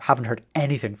operational. Haven't heard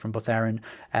anything from Bus Éireann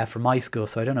from my school,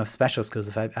 so I don't know if special schools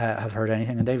have heard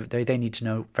anything, and they need to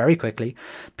know very quickly.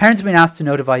 Parents have been asked to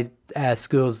notify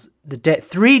schools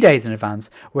 3 days in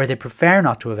advance where they prefer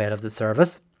not to avail of the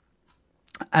service,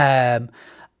 and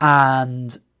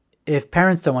if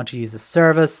parents don't want to use the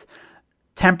service,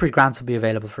 temporary grants will be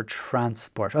available for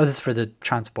transport. Oh, this is for the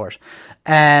transport.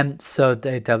 So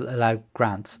they'll allow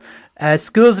grants.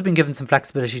 Schools have been given some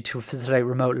flexibility to facilitate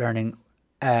remote learning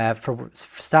for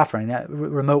staff learning,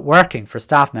 remote working for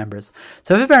staff members.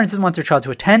 So if a parent doesn't want their child to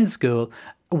attend school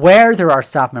where there are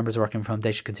staff members working from,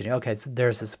 they should continue. Okay, so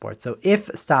there's the support. So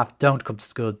if staff don't come to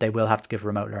school, they will have to give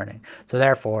remote learning. So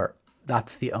therefore,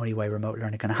 that's the only way remote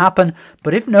learning can happen.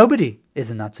 But if nobody is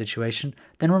in that situation,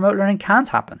 then remote learning can't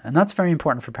happen. And that's very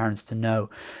important for parents to know.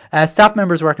 Staff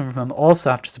members working from home also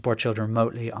have to support children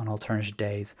remotely on alternate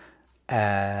days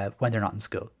when they're not in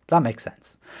school. That makes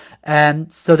sense.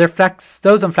 So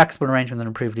those on flexible arrangements and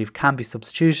improved leave can be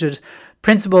substituted.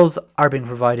 Principals are being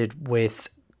provided with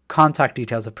contact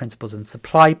details of principals and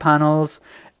supply panels.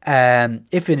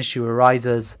 If an issue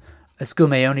arises, a school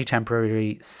may only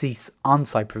temporarily cease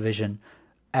on-site provision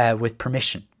with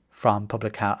permission from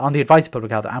public health, on the advice of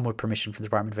public health, and with permission from the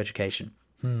Department of Education.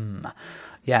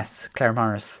 Yes, Claire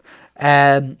Morris.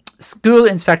 School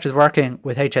inspectors working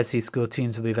with HSE school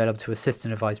teams will be available to assist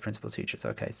and advise principal teachers.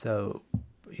 Okay, so,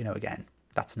 again,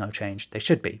 that's no change. They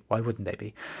should be. Why wouldn't they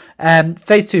be?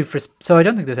 Phase 2, so I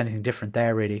don't think there's anything different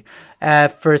there, really.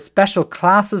 For special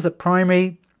classes at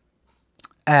primary,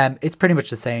 it's pretty much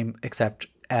the same, except...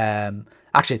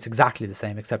 actually, it's exactly the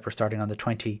same, except we're starting on the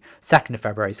 22nd of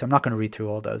February, so I'm not going to read through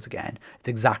all those again. It's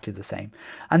exactly the same.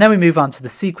 And then we move on to the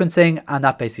sequencing, and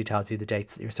that basically tells you the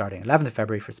dates that you're starting. 11th of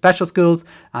February for special schools,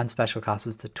 and special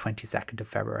classes the 22nd of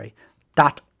February.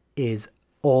 That is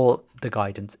all the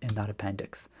guidance in that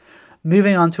appendix.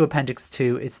 Moving on to Appendix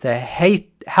 2, it's the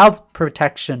Health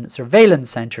Protection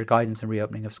Surveillance Centre Guidance and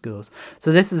Reopening of Schools.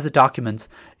 So this is a document.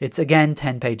 It's, again,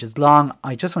 10 pages long.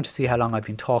 I just want to see how long I've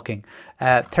been talking.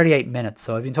 38 minutes.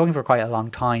 So I've been talking for quite a long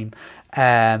time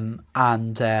and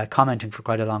commenting for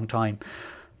quite a long time.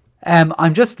 I'm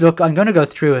going to go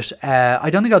through it.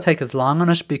 I don't think I'll take as long on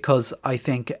it because I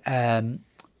think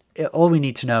all we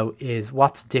need to know is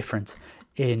what's different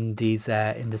in these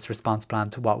in this response plan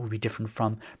to what would be different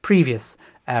from previous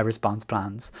response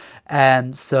plans.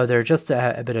 So they're just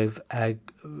a bit of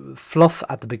fluff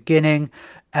at the beginning.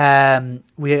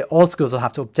 All schools will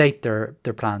have to update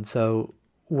their plans. So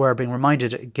we're being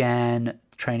reminded again,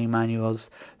 training manuals,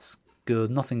 schools,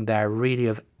 nothing there really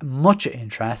of much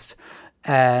interest.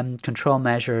 Control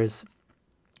measures,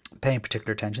 paying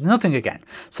particular attention, nothing again.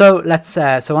 So let's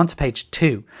so on to page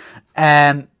 2.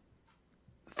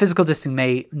 Physical distancing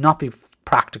may not be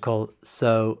practical,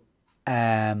 so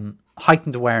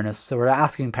heightened awareness. So we're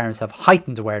asking parents to have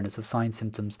heightened awareness of signs,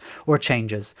 symptoms, or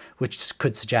changes which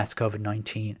could suggest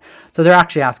COVID-19. So they're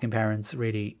actually asking parents,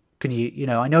 really, can you,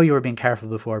 I know you were being careful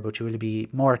before, but you will be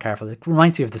more careful. It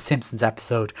reminds you of the Simpsons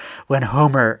episode when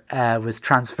Homer was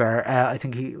transferred. I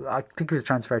think he was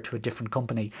transferred to a different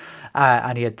company,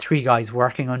 and he had 3 guys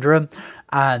working under him,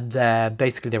 and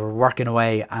basically they were working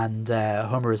away, and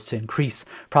Homer was to increase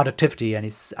productivity, and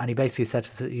he basically said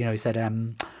he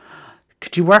said,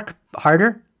 could you work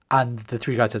harder? And the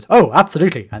 3 guys says, oh,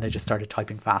 absolutely. And they just started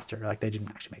typing faster. Like, they didn't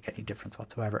actually make any difference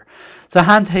whatsoever. So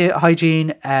hand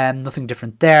hygiene, nothing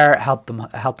different there. Help them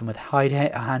with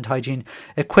hand hygiene.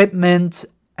 Equipment,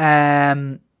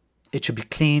 it should be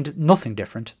cleaned. Nothing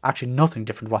different. Actually, nothing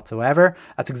different whatsoever.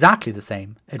 That's exactly the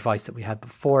same advice that we had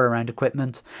before around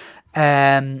equipment.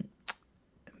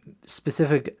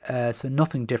 Specific, so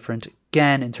nothing different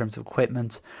again in terms of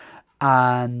equipment.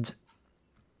 And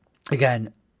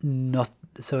again, nothing.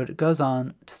 So it goes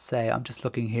on to say, I'm just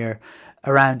looking here,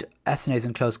 around SNAs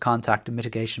and close contact and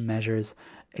mitigation measures.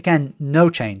 Again, no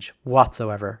change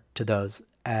whatsoever to those.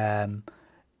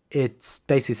 It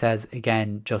basically says,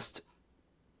 again, just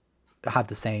have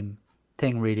the same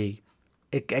thing, really.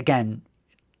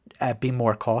 Be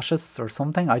more cautious or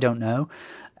something. I don't know.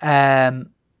 To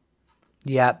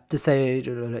say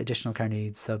additional care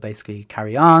needs. So basically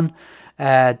carry on.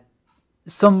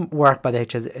 Some work by the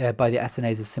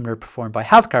SNAs is similar performed by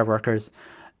healthcare workers,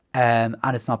 and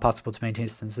it's not possible to maintain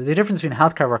distance. So the difference between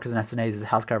healthcare workers and SNAs is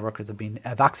healthcare workers have been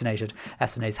vaccinated,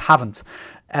 SNAs haven't.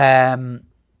 And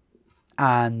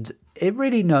it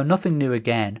really, nothing new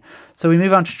again. So we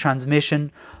move on to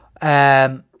transmission.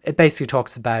 It basically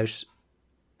talks about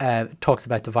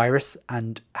the virus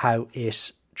and how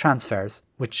it transfers,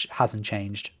 which hasn't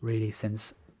changed really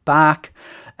since back.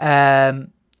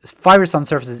 Virus on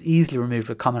surfaces easily removed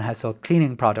with common household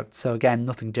cleaning products. So again,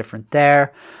 nothing different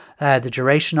there. The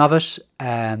duration of it,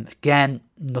 again,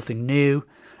 nothing new.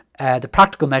 The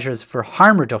practical measures for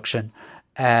harm reduction,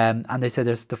 and they say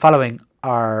there's the following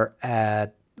are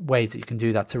ways that you can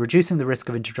do that. So reducing the risk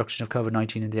of introduction of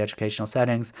COVID-19 in the educational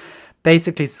settings.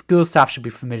 Basically, school staff should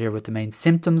be familiar with the main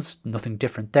symptoms, nothing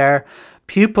different there.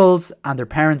 Pupils and their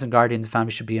parents and guardians and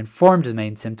families should be informed of the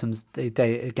main symptoms.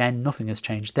 Again, nothing has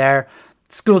changed there.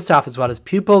 School staff as well as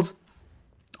pupils,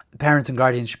 parents and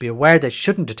guardians should be aware they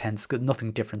shouldn't attend school,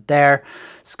 nothing different there.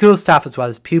 School staff as well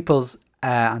as pupils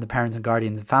and the parents and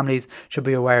guardians and families should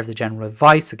be aware of the general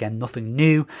advice. Again, nothing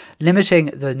new. Limiting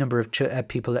the number of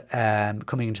people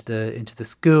coming into the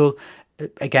school.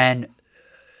 Again,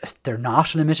 they're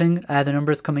not limiting the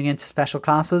numbers coming into special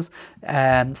classes.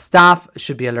 Staff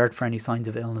should be alert for any signs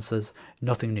of illnesses.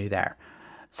 Nothing new there.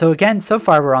 So again, so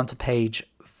far we're on to page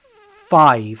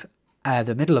 5.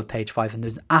 The middle of page 5, and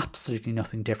there's absolutely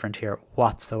nothing different here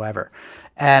whatsoever.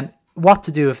 What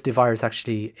to do if the virus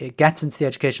actually gets into the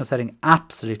educational setting?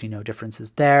 Absolutely no differences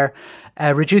there.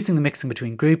 Reducing the mixing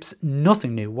between groups,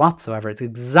 nothing new whatsoever. It's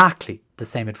exactly the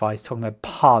same advice, talking about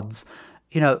pods.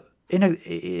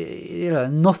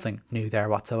 Nothing new there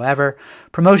whatsoever.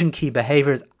 Promoting key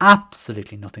behaviours,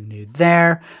 absolutely nothing new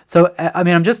there. So,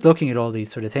 I'm just looking at all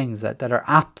these sort of things that are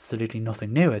absolutely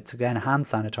nothing new. It's, again, hand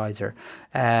sanitizer.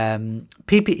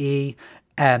 PPE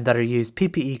that are used.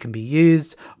 PPE can be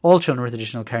used. All children with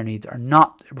additional care needs are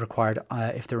not required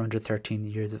if they're under 13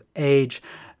 years of age.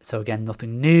 So again,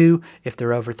 nothing new. If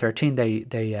they're over 13,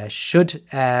 they should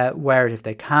wear it if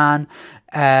they can.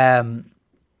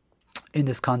 In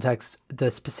this context,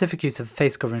 the specific use of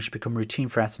face covering should become routine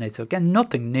for SNA. So again,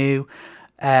 nothing new.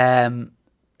 A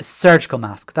surgical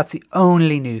mask. That's the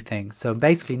only new thing. So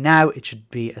basically now it should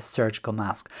be a surgical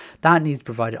mask. That needs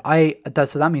provided.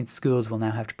 So that means schools will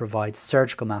now have to provide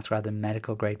surgical masks rather than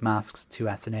medical grade masks to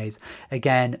SNAs.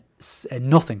 Again,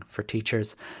 nothing for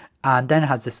teachers. And then it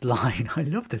has this line, I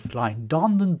love this line,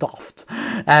 donned and doffed.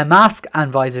 Mask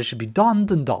and visor should be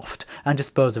donned and doffed and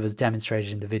disposed of as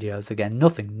demonstrated in the videos. Again,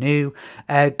 nothing new.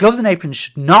 Gloves and aprons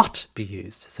should not be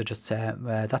used. So just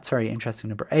that's very interesting.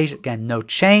 Number 8, again, no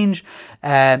change.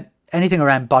 anything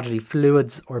around bodily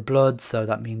fluids or blood, so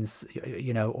that means,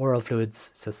 oral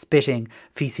fluids, so spitting,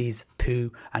 feces,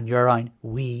 poo and urine,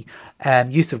 wee,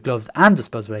 use of gloves and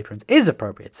disposable aprons is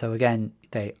appropriate. So again,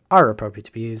 they are appropriate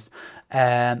to be used.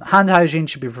 Hand hygiene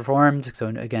should be performed, so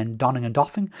again, donning and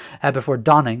doffing, before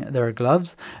donning their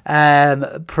gloves.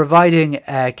 Providing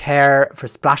care for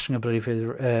splashing of bloody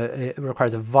fluid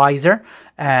requires a visor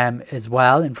as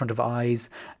well in front of eyes.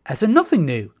 So nothing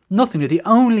new. The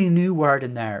only new word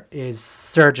in there is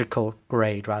surgical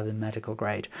grade rather than medical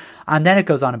grade. And then it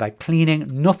goes on about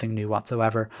cleaning, nothing new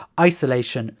whatsoever.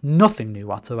 Isolation, nothing new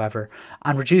whatsoever.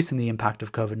 And reducing the impact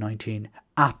of COVID-19,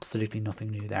 absolutely nothing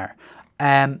new there.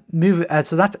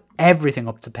 So that's everything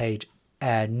up to page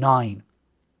 9.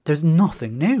 There's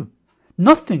nothing new.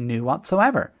 Nothing new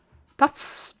whatsoever.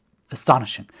 That's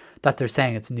astonishing that they're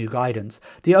saying it's new guidance.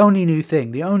 The only new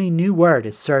thing, the only new word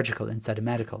is surgical instead of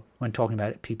medical when talking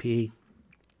about PPE.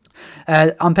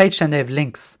 On page 10, they have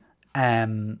links,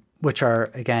 which are,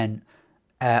 again,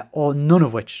 none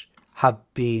of which have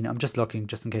been, I'm just looking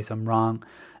just in case I'm wrong,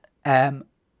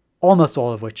 almost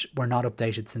all of which were not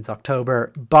updated since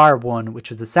October, bar one,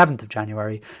 which was the 7th of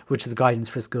January, which is the guidance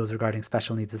for schools regarding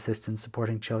special needs assistance,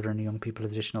 supporting children and young people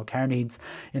with additional care needs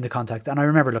in the context. And I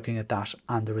remember looking at that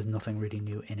and there was nothing really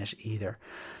new in it either.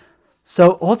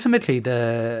 So ultimately,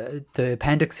 the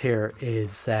appendix here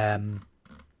is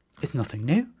nothing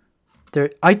new.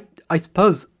 I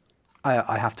suppose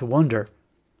I have to wonder,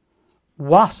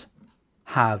 what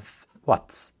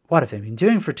have they been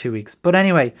doing for 2 weeks? But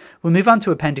anyway, we'll move on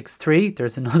to Appendix 3.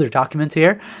 There's another document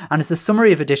here, and it's a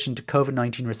summary of addition to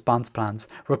COVID-19 response plans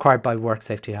required by work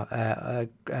safety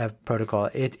protocol.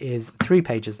 It is 3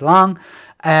 pages long,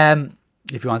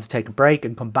 if you want to take a break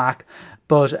and come back.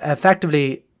 But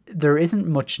effectively, there isn't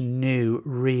much new,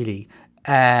 really.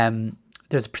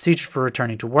 There's a procedure for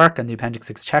returning to work and the Appendix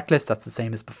 6 checklist. That's the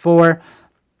same as before.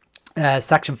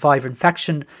 Section 5,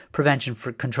 infection prevention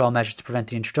for control measures to prevent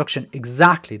the introduction,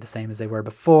 exactly the same as they were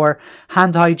before.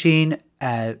 Hand hygiene,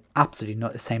 absolutely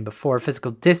not the same before.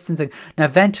 Physical distancing. Now,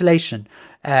 ventilation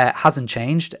hasn't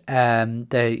changed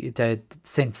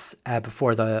since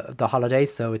before the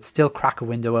holidays, so it's still crack a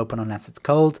window open unless it's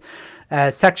cold.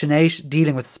 Section 8,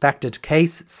 dealing with suspected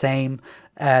case, same.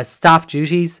 Staff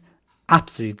duties,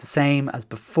 absolutely the same as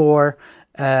before.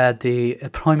 The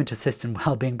employment assistant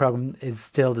wellbeing program is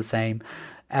still the same.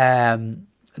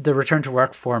 The return to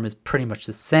work form is pretty much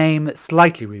the same,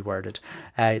 slightly reworded,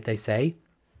 they say,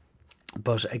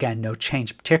 but again, no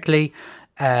change particularly.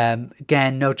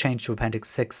 Again, no change to Appendix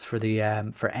 6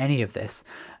 for any of this.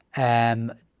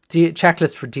 The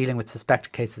checklist for dealing with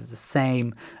suspected cases is the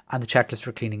same, and the checklist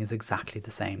for cleaning is exactly the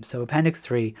same. So Appendix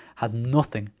 3 has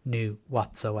nothing new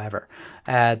whatsoever.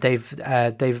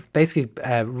 They've basically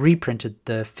reprinted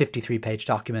the 53-page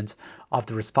document of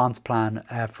the response plan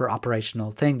for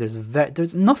operational thing.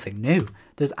 There's nothing new.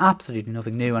 There's absolutely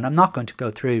nothing new, and I'm not going to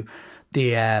go through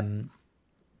the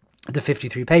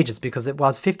 53 pages because it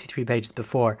was 53 pages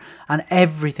before, and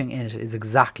everything in it is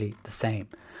exactly the same.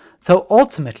 So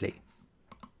ultimately,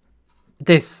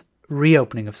 this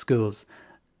reopening of schools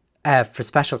for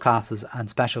special classes and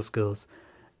special schools,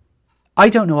 I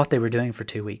don't know what they were doing for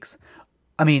 2 weeks.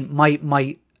 I mean,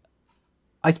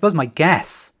 I suppose my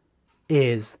guess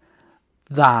is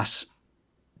that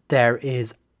they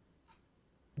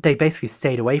basically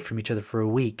stayed away from each other for a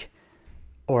week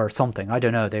or something. I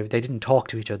don't know. They didn't talk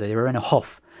to each other. They were in a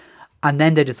huff. And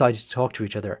then they decided to talk to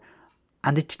each other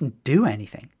and they didn't do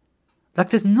anything.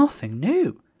 Like, there's nothing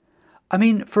new. I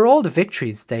mean, for all the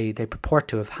victories they purport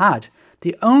to have had,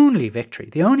 the only victory,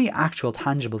 the only actual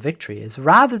tangible victory is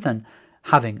rather than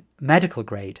having medical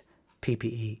grade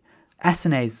PPE,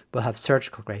 SNAs will have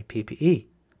surgical grade PPE.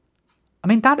 I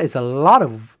mean, that is a lot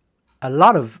of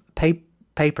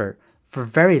paper for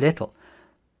very little.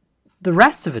 The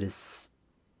rest of it is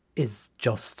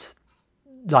just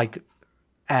like,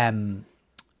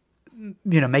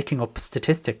 making up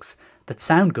statistics that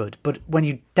sound good, but when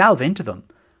you delve into them,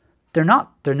 they're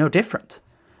no different.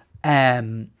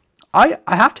 I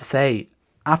have to say,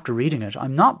 after reading it,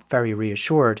 I'm not very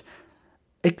reassured.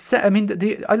 Except, I mean,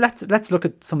 let's look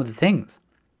at some of the things.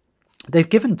 They've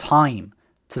given time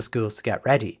to schools to get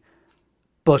ready,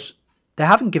 but they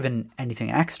haven't given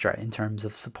anything extra in terms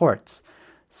of supports.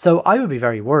 So I would be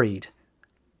very worried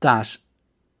that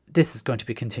this is going to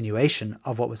be a continuation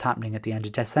of what was happening at the end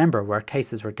of December, where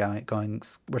cases were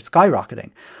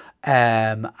skyrocketing,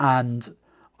 and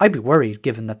I'd be worried,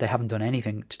 given that they haven't done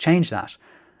anything to change that,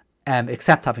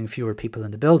 except having fewer people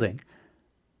in the building,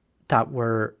 that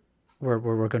we're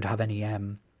going to have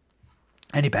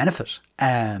any benefit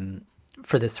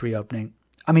for this reopening.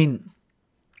 I mean,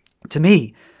 to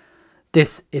me,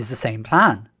 this is the same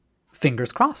plan.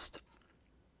 Fingers crossed.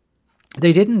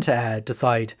 They didn't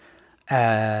decide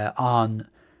on...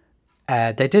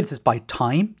 they did this by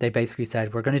time. They basically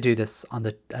said, we're going to do this on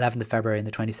the 11th of February and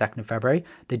the 22nd of February.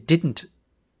 They didn't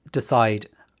decide,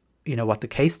 what the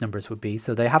case numbers would be.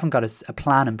 So they haven't got a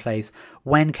plan in place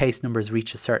when case numbers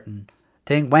reach a certain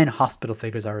thing. When hospital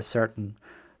figures are a certain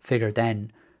figure,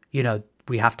 then,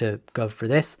 we have to go for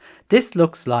this. This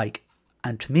looks like,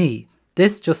 and to me,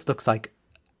 this just looks like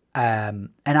an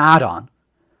add-on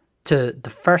to the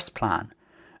first plan,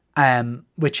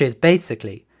 which is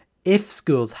basically, if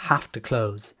schools have to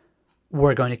close,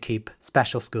 we're going to keep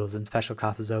special schools and special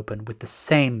classes open with the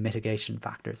same mitigation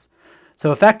factors.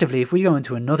 So effectively, if we go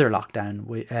into another lockdown,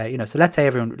 so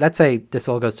let's say this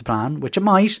all goes to plan, which it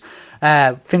might,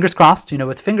 fingers crossed,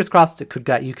 with fingers crossed,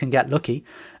 you can get lucky.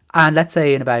 And let's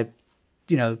say in about,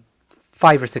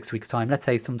 5 or 6 weeks time, let's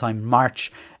say sometime in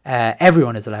March,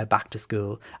 everyone is allowed back to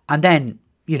school. And then,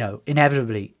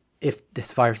 inevitably, if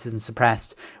this virus isn't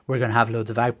suppressed, we're going to have loads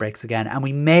of outbreaks again, and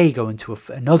we may go into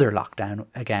another lockdown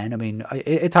again. I mean,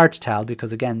 it's hard to tell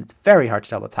because, again, it's very hard to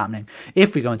tell what's happening.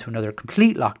 If we go into another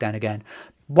complete lockdown again,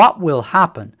 what will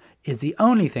happen is the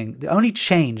only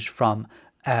change from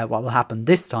what will happen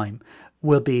this time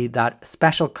will be that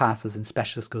special classes and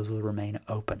special schools will remain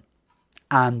open.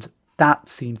 And that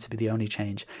seems to be the only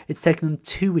change. It's taken them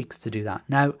 2 weeks to do that.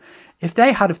 Now, if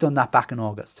they had have done that back in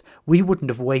August, we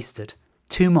wouldn't have wasted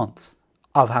 2 months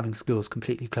of having schools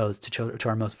completely closed to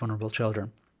our most vulnerable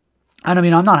children. And I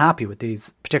mean, I'm not happy with this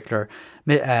particular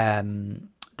plan.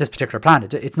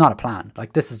 It's not a plan.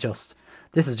 Like, this is just,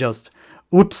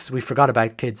 oops, we forgot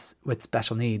about kids with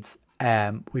special needs.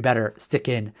 We better stick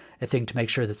in a thing to make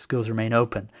sure that schools remain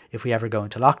open if we ever go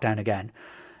into lockdown again.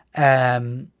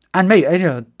 And maybe,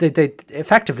 they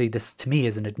effectively, this to me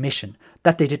is an admission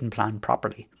that they didn't plan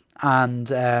properly, and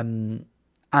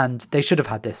they should have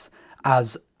had this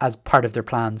as part of their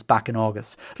plans back in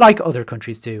August, like other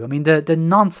countries do. I mean, the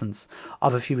nonsense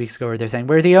of a few weeks ago where they're saying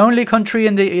we're the only country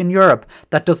in Europe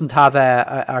that doesn't have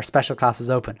our special classes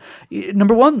open.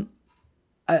 Number one,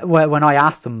 when I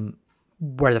asked them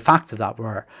where the facts of that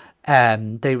were,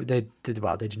 they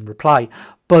didn't reply.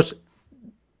 But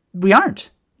we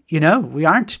aren't. We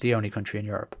aren't the only country in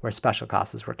Europe where special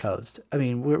classes were closed. I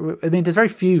mean, there's very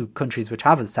few countries which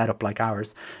have a setup like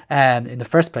ours in the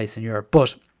first place in Europe,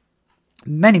 but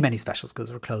many special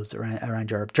schools were closed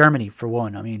around Europe. Germany, for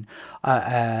one. I mean,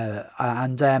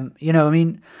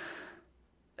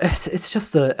 it's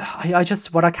just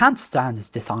what I can't stand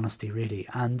is dishonesty, really,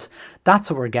 and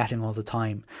that's what we're getting all the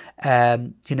time.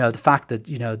 The fact that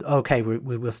okay,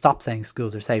 we'll stop saying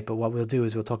schools are safe, but what we'll do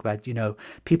is we'll talk about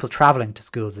people traveling to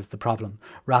schools is the problem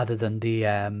rather than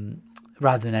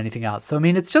anything else. So I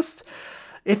mean, it's just,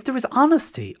 if there was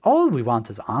honesty, all we want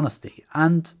is honesty,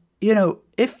 and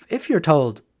if you're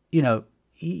told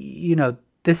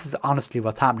this is honestly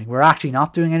what's happening. We're actually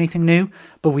not doing anything new,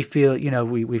 but we feel,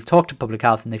 we've talked to public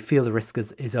health and they feel the risk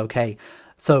is okay.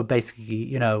 So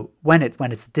basically, when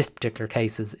it's this particular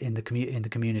cases in the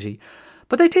community,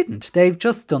 but they didn't. They've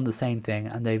just done the same thing,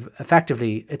 and they've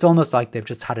effectively, it's almost like they've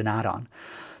just had an add-on.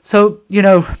 So,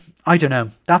 I don't know.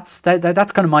 That's kind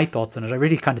of my thoughts on it. I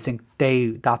really kind of think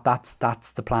that's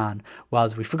the plan.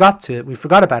 Was we forgot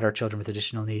about our children with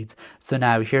additional needs. So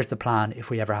now here's the plan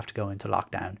if we ever have to go into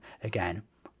lockdown again.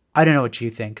 I don't know what you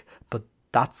think, but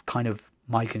that's kind of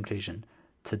my conclusion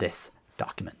to this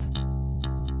document.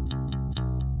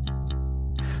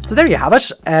 So there you have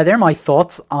it. They're my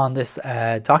thoughts on this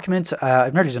document.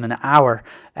 I've nearly done an hour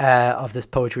of this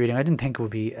poetry reading. I didn't think it would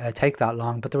be take that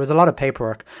long, but there was a lot of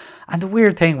paperwork. And the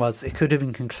weird thing was, it could have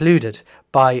been concluded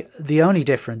by the only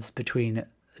difference between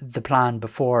the plan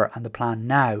before and the plan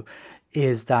now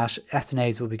is that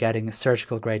SNAs will be getting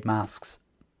surgical grade masks.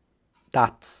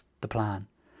 That's the plan.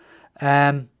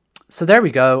 So there we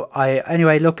go.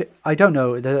 Anyway, look, I don't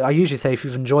know. I usually say if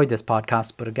you've enjoyed this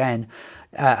podcast, but again,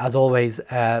 as always,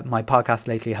 my podcasts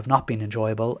lately have not been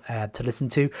enjoyable to listen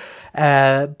to.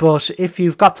 But if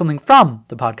you've got something from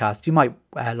the podcast, you might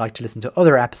like to listen to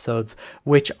other episodes,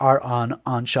 which are on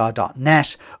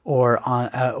onshaw.net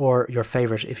or your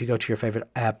favorite. If you go to your favorite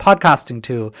podcasting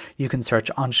tool, you can search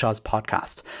Onshaw's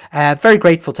podcast. Very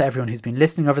grateful to everyone who's been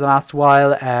listening over the last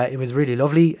while. It was really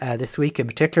lovely this week in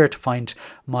particular to find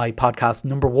my podcast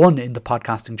number 1 in the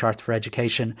podcasting charts for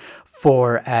education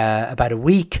for about a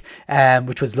week,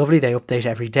 which was lovely. They update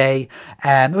every day.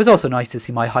 It was also nice to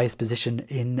see my highest position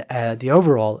in the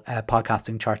overall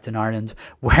podcasting charts in Ireland,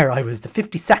 where I was the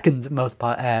 52nd most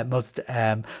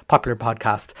popular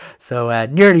podcast. So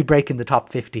nearly breaking the top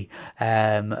 50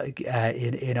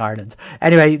 in Ireland.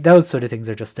 Anyway, those sort of things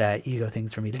are just ego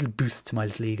things for me, little boosts to my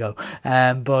little ego.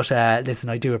 But listen,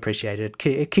 I do appreciate it.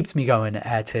 It keeps me going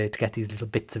to get these little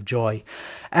bits of joy.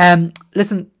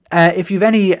 Listen, if you've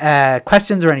any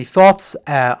questions or any thoughts,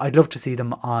 I'd love to see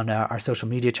them on our social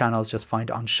media channels. Just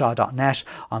find On Shaw.net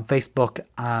on Facebook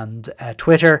and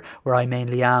Twitter, where I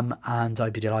mainly am, and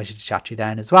I'd be delighted to chat to you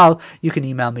then as well. You can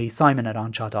email me,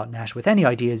 simon@onshaw.net, with any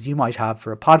ideas you might have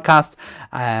for a podcast,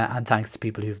 and thanks to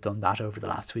people who've done that over the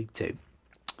last week too.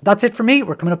 That's it for me.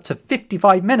 We're coming up to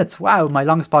 55 minutes. Wow, my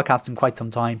longest podcast in quite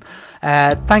some time.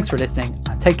 Thanks for listening,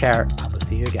 and take care, and we'll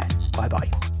see you again. Bye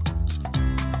bye.